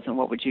scenarios and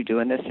what would you do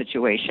in this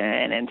situation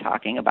and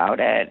talking about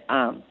it.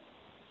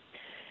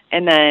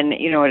 And then,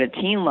 at a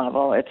teen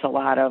level, it's a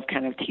lot of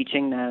kind of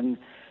teaching them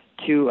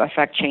to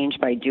affect change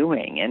by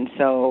doing. And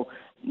so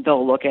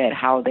they'll look at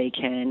how they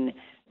can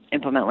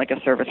implement like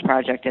a service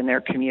project in their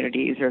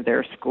communities or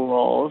their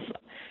schools.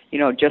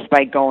 Just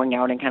by going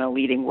out and kind of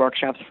leading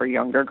workshops for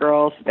younger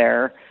girls,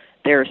 they're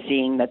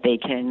seeing that they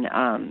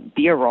can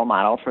be a role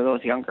model for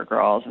those younger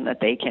girls, and that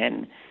they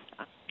can,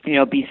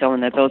 be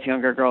someone that those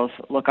younger girls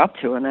look up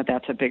to, and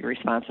that's a big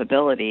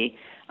responsibility.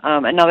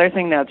 Another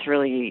thing that's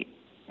really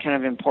kind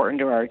of important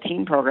to our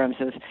teen programs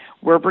is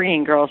we're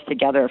bringing girls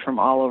together from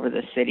all over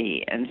the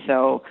city, and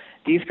so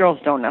these girls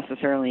don't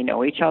necessarily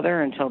know each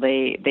other until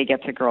they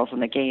get to Girls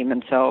in the Game.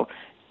 And so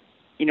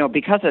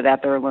because of that,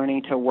 they're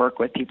learning to work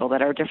with people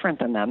that are different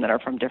than them, that are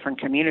from different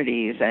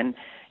communities. And,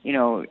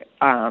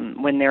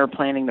 when they're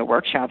planning the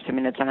workshops, I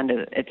mean, it's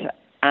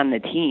on the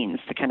teens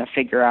to kind of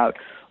figure out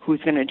who's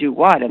going to do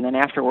what. And then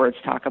afterwards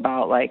talk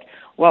about, like,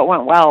 what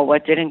went well,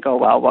 what didn't go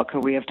well, what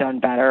could we have done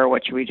better,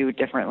 what should we do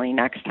differently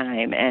next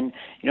time. And,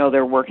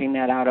 they're working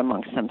that out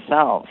amongst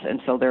themselves. And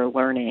so they're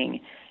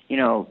learning,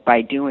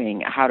 by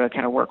doing, how to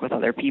kind of work with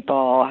other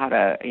people, how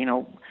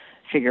to,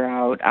 figure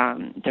out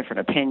different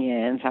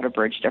opinions, how to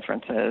bridge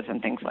differences, and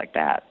things like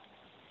that.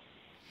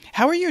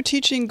 How are you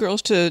teaching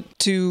girls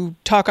to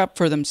talk up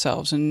for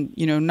themselves and,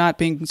 not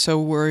being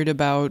so worried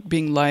about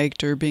being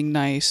liked or being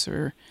nice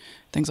or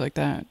things like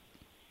that?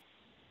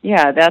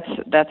 Yeah,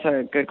 that's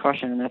a good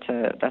question, and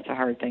that's a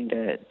hard thing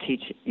to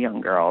teach young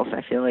girls.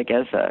 I feel like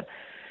as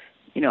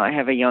I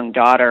have a young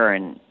daughter,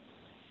 and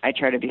I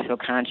try to be so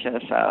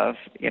conscious of,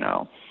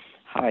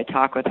 how I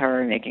talk with her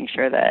and making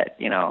sure that,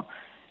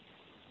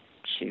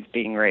 she's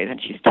being raised,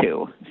 and she's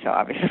 2, so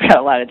obviously I've got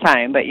a lot of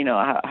time, but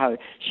how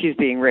she's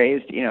being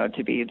raised,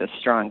 to be the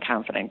strong,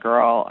 confident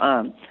girl.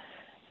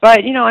 But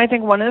I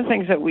think one of the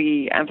things that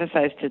we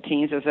emphasize to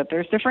teens is that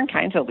there's different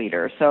kinds of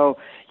leaders. So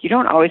you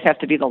don't always have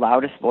to be the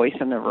loudest voice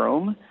in the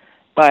room,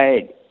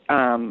 but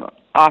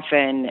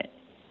often,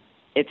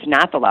 it's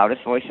not the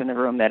loudest voice in the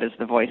room that is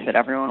the voice that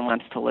everyone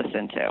wants to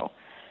listen to.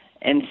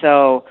 And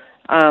so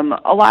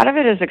a lot of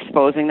it is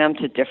exposing them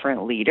to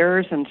different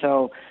leaders. And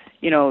so,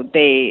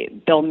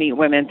 they'll meet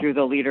women through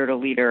the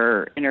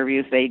leader-to-leader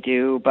interviews they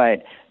do,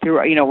 but through,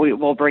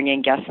 we'll bring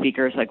in guest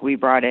speakers like we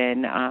brought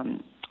in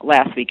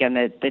last weekend.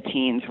 The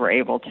teens were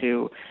able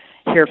to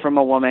hear from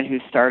a woman who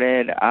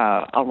started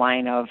a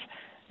line of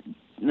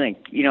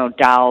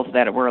dolls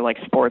that were like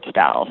sports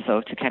dolls.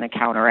 So to kind of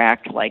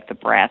counteract like the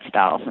Bratz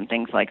dolls and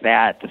things like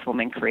that, this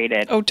woman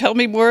created. Oh, tell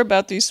me more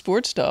about these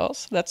sports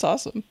dolls. That's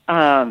awesome.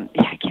 I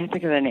can't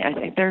think of the name. I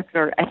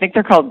think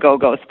they're called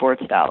Go-Go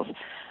sports dolls.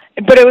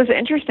 But it was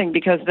interesting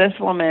because this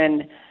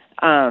woman,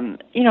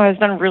 has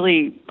done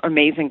really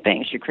amazing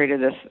things. She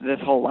created this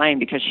whole line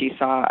because she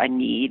saw a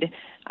need.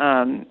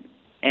 And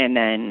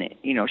then,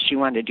 she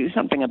wanted to do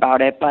something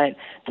about it. But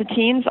the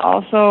teens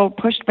also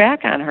pushed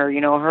back on her.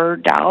 Her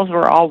dolls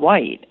were all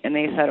white. And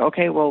they said,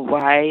 okay, well,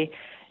 why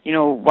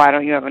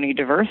don't you have any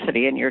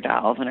diversity in your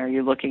dolls? And are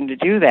you looking to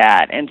do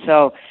that? And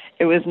so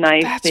it was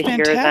nice That's to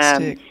fantastic.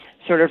 hear them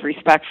sort of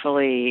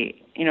respectfully,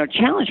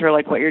 challenge her,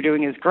 like, what you're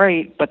doing is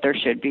great, but there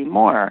should be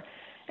more.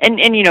 And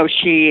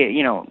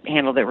she,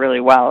 handled it really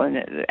well.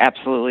 And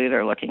absolutely,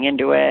 they're looking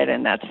into it.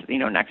 And that's,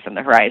 next on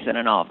the horizon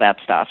and all of that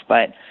stuff.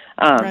 But,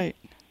 right.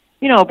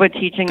 But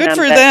teaching Good them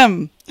for that,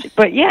 them.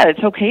 But yeah, it's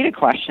okay to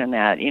question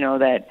that,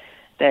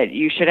 that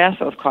you should ask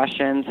those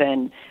questions.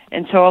 And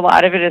so a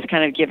lot of it is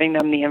kind of giving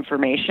them the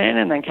information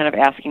and then kind of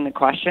asking the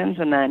questions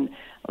and then,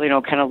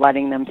 kind of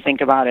letting them think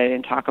about it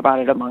and talk about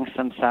it amongst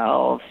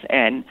themselves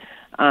and,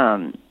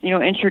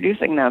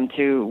 introducing them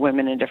to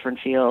women in different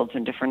fields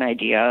and different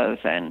ideas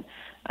and,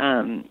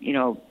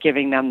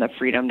 giving them the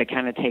freedom to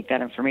kind of take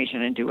that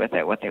information and do with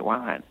it what they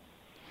want.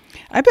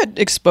 I bet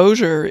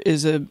exposure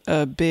is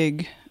a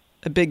big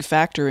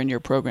factor in your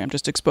program,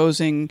 just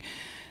exposing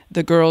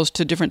the girls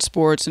to different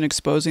sports and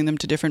exposing them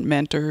to different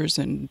mentors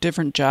and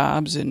different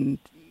jobs and,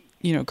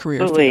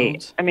 career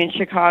fields. I mean,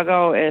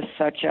 Chicago is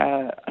such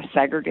a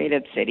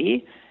segregated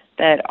city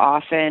that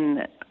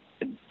often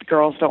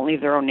girls don't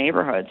leave their own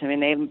neighborhoods. I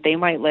mean, they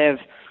might live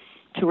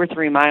 2 or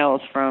 3 miles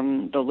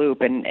from the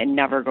Loop and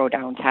never go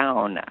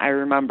downtown. I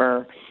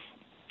remember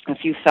a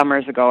few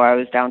summers ago, I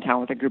was downtown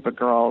with a group of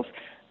girls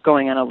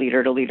going on a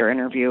leader-to-leader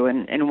interview,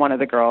 and one of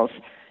the girls,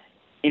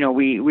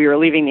 we were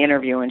leaving the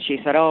interview, and she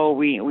said, oh,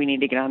 we need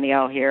to get on the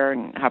L here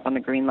and hop on the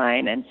Green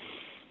Line. And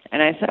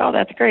I said, oh,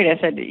 that's great.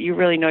 I said, you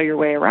really know your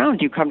way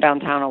around. You come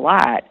downtown a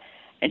lot.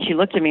 And she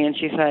looked at me and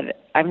she said,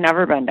 I've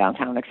never been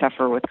downtown except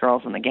for with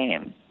girls in the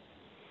game.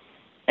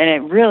 And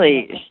it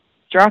really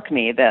struck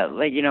me that,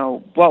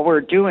 what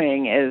we're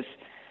doing is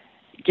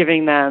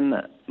giving them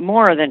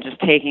more than just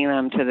taking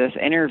them to this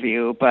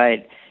interview,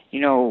 but,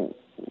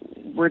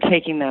 we're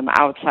taking them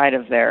outside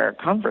of their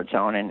comfort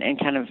zone and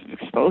kind of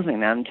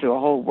exposing them to a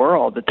whole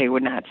world that they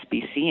would not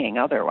be seeing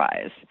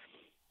otherwise.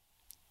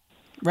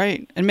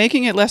 Right. And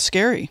making it less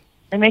scary.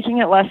 And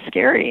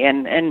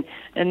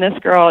this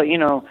girl,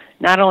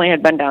 not only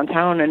had been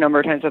downtown a number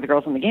of times with the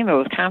girls in the game, but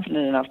was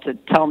confident enough to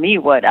tell me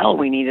what L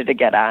we needed to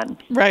get on.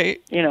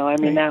 Right.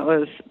 Right. that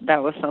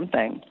was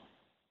something.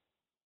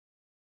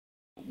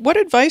 What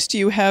advice do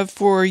you have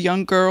for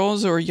young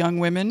girls or young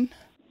women?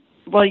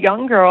 Well,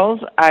 young girls,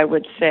 I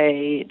would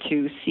say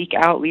to seek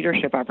out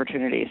leadership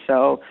opportunities.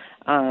 So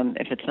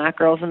if it's not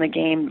Girls in the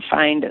Game,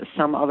 find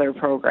some other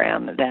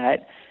program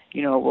that,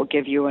 will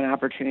give you an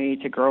opportunity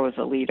to grow as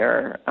a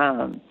leader.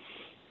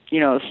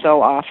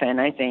 So often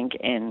I think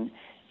in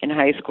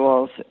high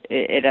schools,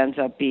 it ends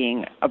up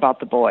being about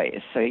the boys.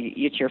 So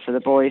you cheer for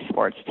the boys'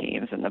 sports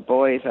teams, and the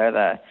boys are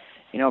the,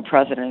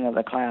 president of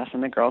the class,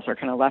 and the girls are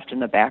kind of left in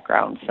the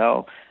background.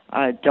 So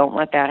don't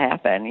let that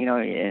happen,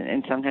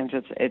 and sometimes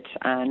it's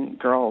on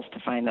girls to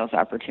find those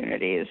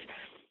opportunities.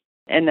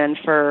 And then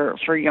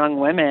for young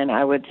women,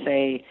 I would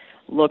say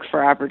look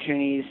for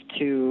opportunities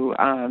to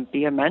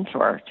be a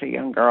mentor to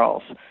young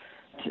girls.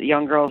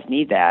 Young girls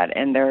need that,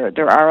 and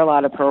there are a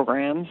lot of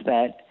programs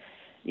that,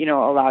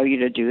 allow you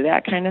to do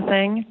that kind of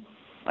thing.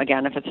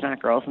 Again, if it's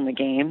not Girls in the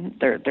Game,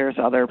 there's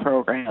other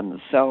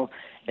programs. So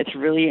it's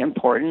really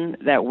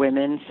important that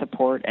women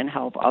support and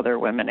help other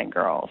women and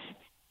girls.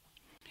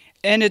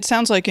 And it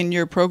sounds like in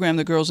your program,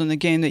 the Girls in the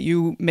Game, that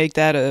you make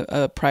that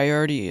a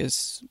priority,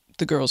 is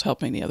the girls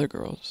helping the other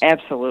girls.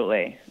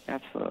 Absolutely.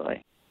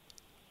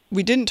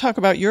 We didn't talk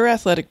about your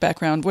athletic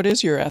background. What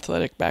is your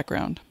athletic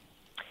background?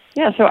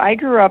 Yeah, so I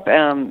grew up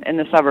in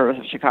the suburbs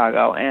of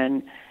Chicago,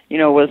 and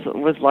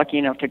was lucky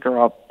enough to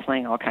grow up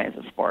playing all kinds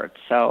of sports.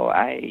 So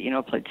I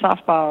played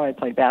softball, I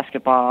played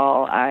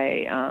basketball,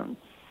 I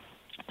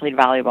played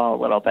volleyball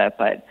a little bit,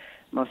 but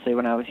mostly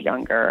when I was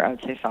younger, I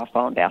would say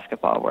softball and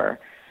basketball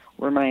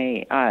were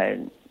my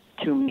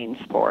two main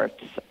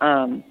sports.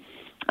 And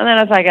then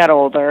as I got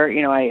older,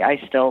 I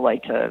still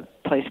like to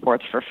play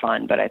sports for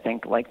fun, but I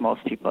think like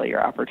most people,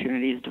 your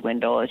opportunities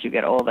dwindle as you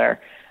get older.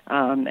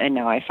 And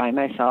now I find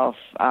myself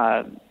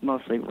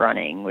mostly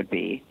running would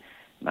be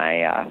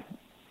my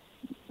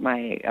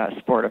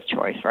sport of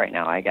choice right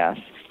now, I guess.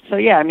 So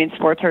yeah, I mean,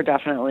 sports are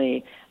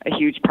definitely a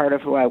huge part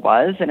of who I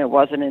was, and it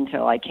wasn't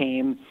until I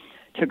came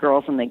to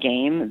Girls in the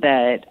Game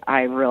that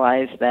I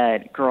realized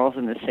that girls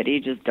in the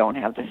city just don't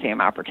have the same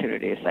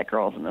opportunities that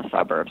girls in the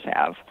suburbs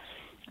have.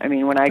 I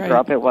mean, when I grew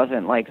up, it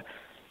wasn't like,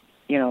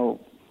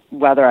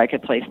 whether I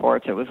could play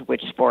sports, it was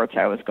which sports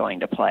I was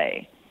going to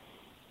play.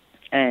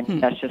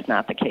 And that's just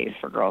not the case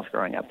for girls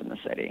growing up in the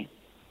city.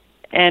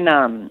 And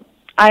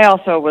I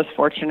also was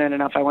fortunate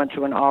enough, I went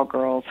to an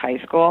all-girls high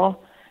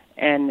school,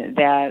 and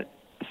that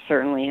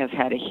certainly has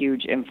had a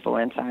huge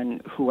influence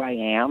on who I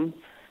am.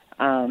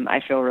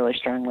 I feel really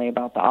strongly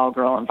about the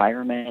all-girl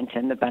environment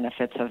and the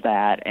benefits of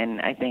that,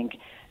 and I think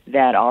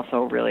that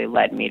also really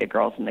led me to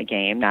Girls in the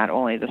Game, not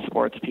only the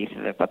sports piece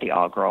of it, but the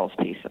all-girls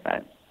piece of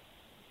it.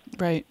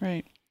 Right,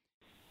 right.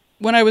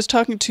 When I was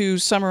talking to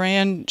Summer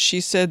Ann,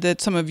 she said that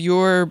some of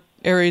your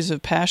areas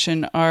of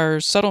passion are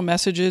subtle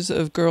messages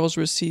of girls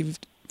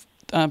received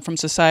from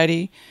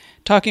society,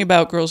 talking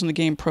about Girls in the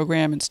Game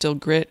program Instill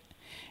Grit,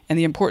 and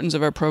the importance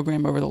of our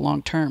program over the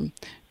long term.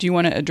 Do you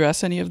want to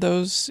address any of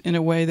those in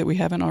a way that we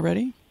haven't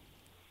already?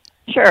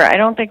 Sure. I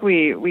don't think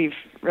we've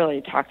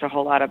really talked a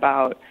whole lot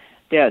about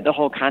the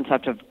whole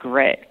concept of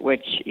grit,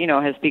 which,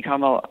 has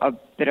become a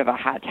bit of a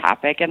hot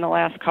topic in the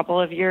last couple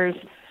of years.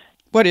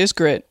 What is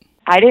grit?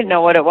 I didn't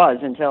know what it was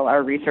until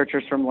our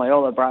researchers from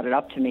Loyola brought it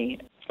up to me,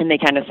 and they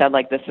kind of said,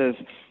 like, this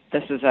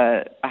is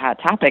a hot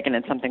topic, and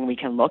it's something we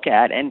can look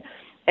at. And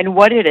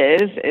what it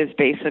is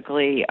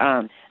basically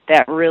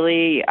that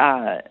really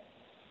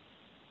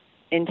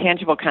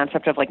intangible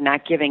concept of, like,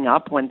 not giving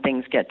up when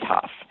things get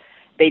tough.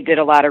 They did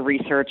a lot of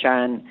research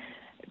on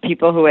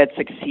people who had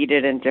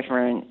succeeded in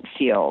different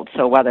fields.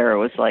 So whether it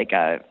was like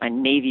a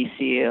Navy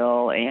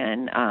SEAL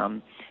and,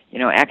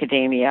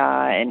 academia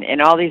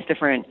and all these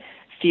different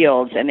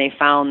fields, and they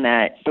found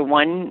that the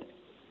one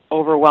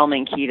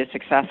overwhelming key to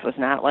success was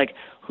not like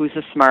who's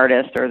the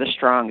smartest or the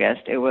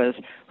strongest. It was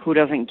who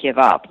doesn't give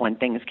up when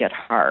things get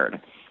hard.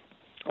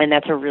 And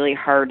that's a really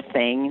hard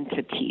thing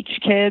to teach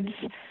kids.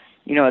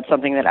 It's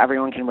something that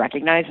everyone can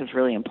recognize is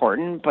really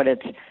important, but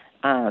it's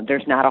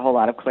there's not a whole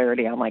lot of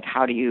clarity on, like,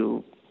 how do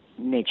you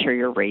make sure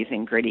you're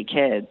raising gritty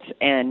kids.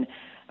 And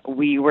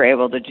we were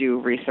able to do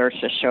research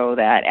to show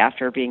that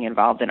after being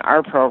involved in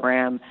our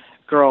program,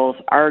 girls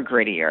are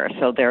grittier,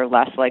 so they're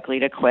less likely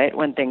to quit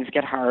when things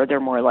get hard.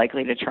 They're more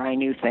likely to try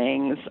new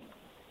things.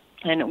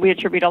 And we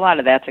attribute a lot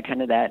of that to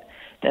kind of that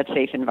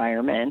safe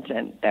environment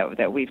and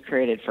that we've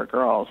created for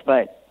girls.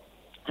 But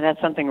that's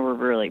something we're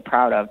really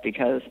proud of,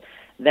 because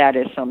that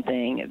is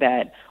something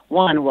that,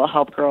 one, will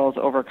help girls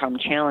overcome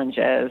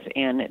challenges,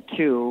 and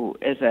two,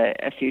 is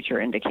a future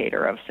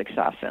indicator of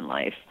success in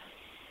life.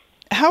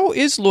 How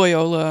is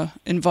Loyola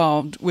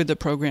involved with the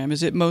program?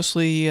 Is it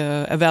mostly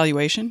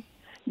evaluation?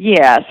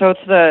 Yeah, so it's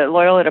the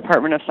Loyola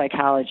Department of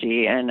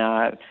Psychology, and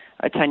a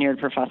tenured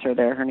professor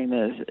there, her name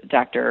is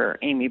Dr.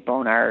 Amy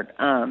Bonart,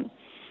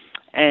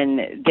 and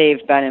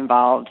they've been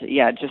involved,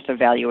 just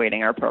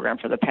evaluating our program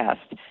for the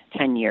past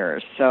 10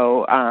 years.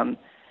 So,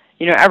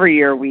 every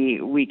year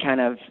we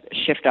kind of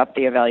shift up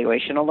the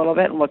evaluation a little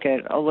bit and look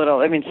at a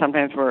little,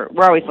 sometimes we're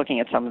always looking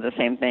at some of the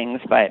same things,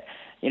 but,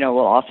 we'll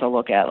also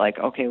look at, like,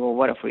 okay, well,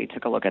 what if we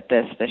took a look at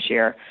this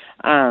year?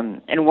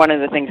 And one of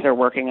the things they're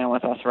working on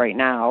with us right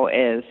now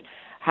is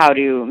how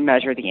to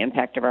measure the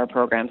impact of our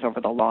programs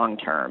over the long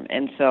term.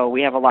 And so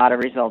we have a lot of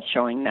results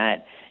showing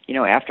that,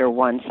 after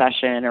one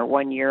session or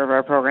 1 year of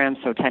our program,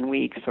 so 10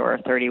 weeks or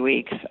 30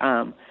 weeks,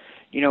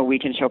 we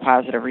can show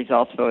positive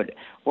results. But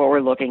what we're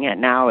looking at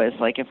now is,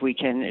 like, if we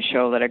can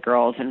show that a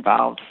girl is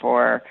involved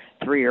for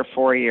 3 or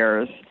 4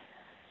 years,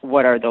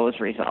 what are those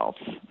results?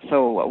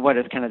 So what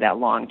is kind of that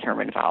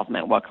long-term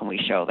involvement? What can we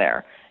show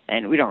there?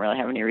 And we don't really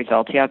have any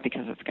results yet,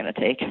 because it's going to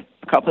take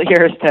a couple of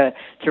years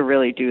to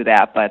really do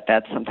that, but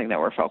that's something that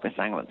we're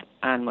focusing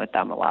on with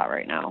them a lot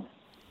right now.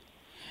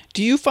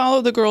 Do you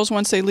follow the girls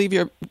once they leave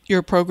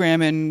your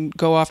program and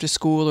go off to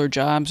school or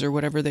jobs or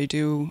whatever they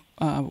do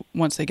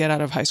once they get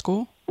out of high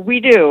school? We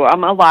do. A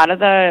lot of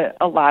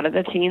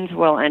the teens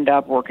will end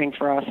up working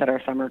for us at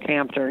our summer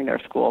camp during their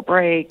school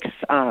breaks.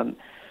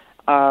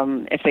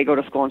 If they go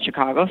to school in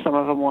Chicago, some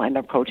of them will end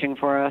up coaching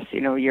for us,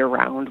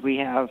 year-round. We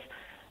have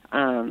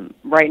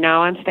right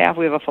now on staff,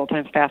 we have a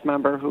full-time staff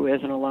member who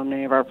is an alumni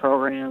of our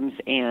programs,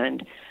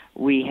 and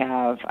we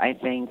have, I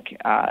think,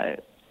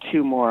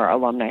 2 more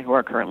alumni who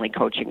are currently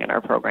coaching in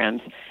our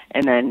programs.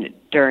 And then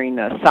during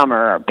the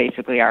summer,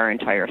 basically our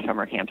entire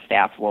summer camp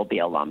staff will be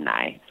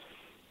alumni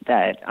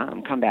that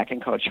come back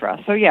and coach for us.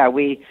 So yeah,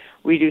 we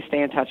do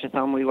stay in touch with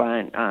them. We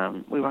want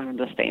them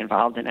to stay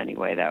involved in any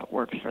way that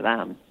works for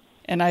them.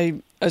 And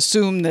I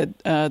assume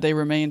that they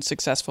remain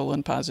successful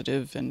and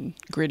positive and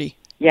gritty.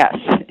 Yes,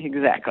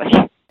 exactly.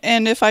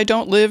 And if I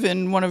don't live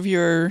in one of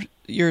your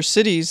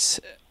cities,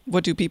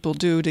 what do people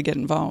do to get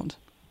involved?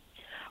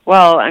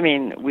 Well,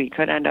 we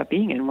could end up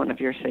being in one of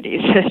your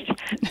cities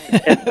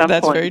at some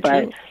That's point. very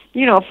but,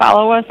 true.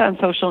 Follow us on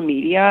social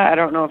media. I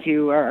don't know if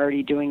you are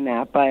already doing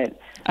that, but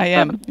I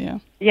am, yeah.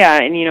 Yeah,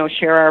 and,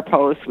 share our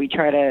posts. We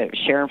try to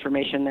share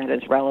information that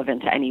is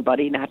relevant to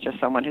anybody, not just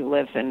someone who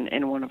lives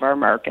in one of our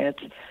markets.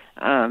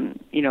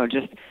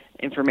 just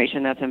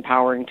information that's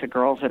empowering to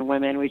girls and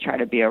women. We try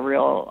to be a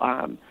real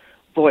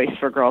voice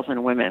for girls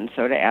and women,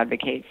 so to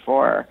advocate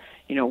for,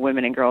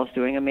 women and girls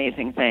doing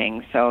amazing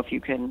things. So if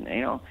you can,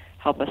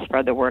 help us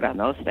spread the word on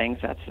those things,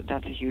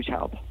 that's a huge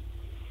help.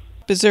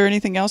 Is there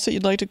anything else that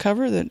you'd like to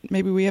cover that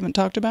maybe we haven't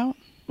talked about?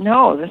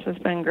 No, this has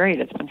been great.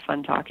 It's been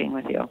fun talking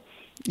with you.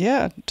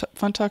 Yeah,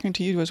 fun talking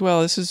to you as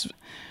well. This is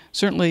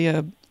certainly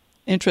an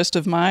interest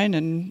of mine,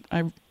 and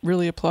I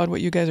really applaud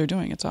what you guys are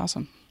doing. It's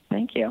awesome.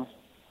 Thank you.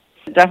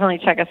 Definitely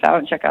check us out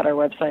and check out our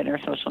website and our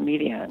social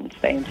media and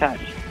stay in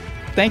touch.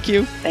 Thank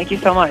you. Thank you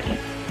so much.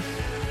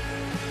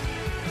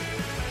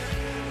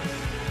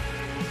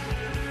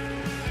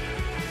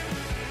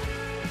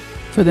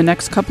 For the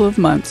next couple of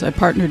months, I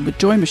partnered with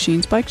Joy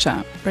Machines Bike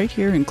Shop right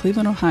here in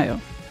Cleveland,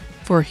 Ohio.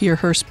 For Hear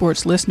Her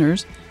Sports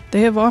listeners,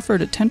 they have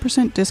offered a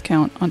 10%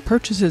 discount on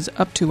purchases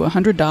up to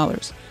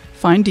 $100.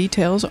 Find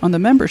details on the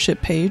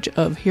membership page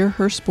of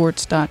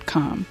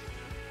hearhersports.com.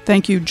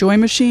 Thank you, Joy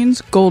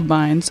Machines, Gold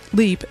Mines,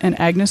 Leap, and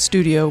Agnes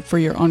Studio for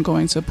your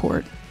ongoing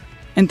support.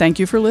 And thank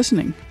you for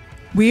listening.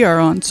 We are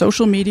on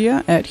social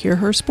media at Hear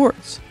Her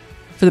Sports.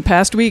 For the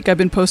past week, I've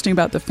been posting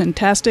about the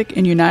fantastic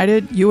and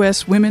united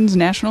U.S. Women's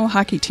National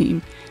Hockey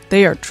Team.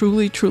 They are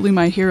truly, truly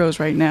my heroes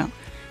right now.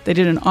 They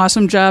did an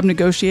awesome job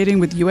negotiating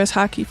with U.S.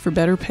 Hockey for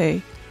better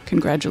pay.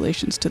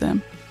 Congratulations to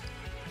them.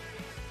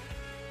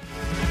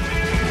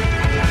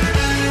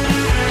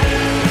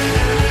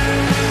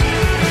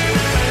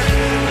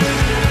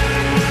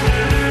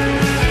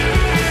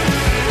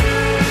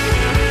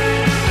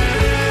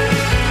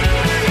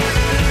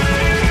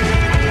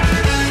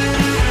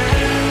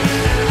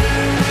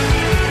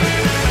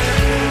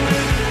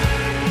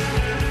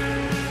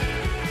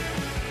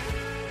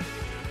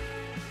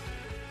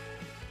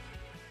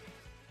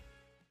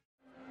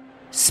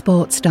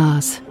 Sports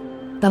stars.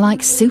 They're like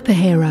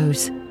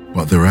superheroes.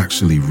 But they're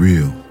actually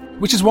real.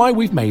 Which is why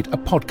we've made a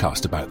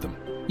podcast about them.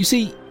 You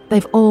see,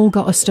 they've all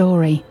got a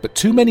story. But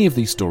too many of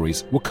these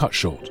stories were cut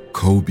short.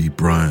 Kobe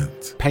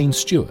Bryant, Payne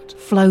Stewart,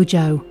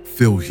 Flojo,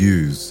 Phil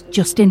Hughes,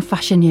 Justin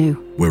Fashanu.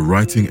 We're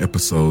writing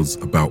episodes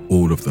about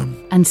all of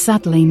them. And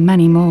sadly,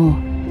 many more.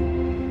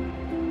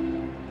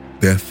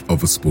 Death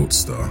of a Sports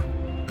Star,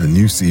 a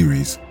new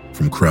series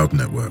from Crowd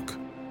Network.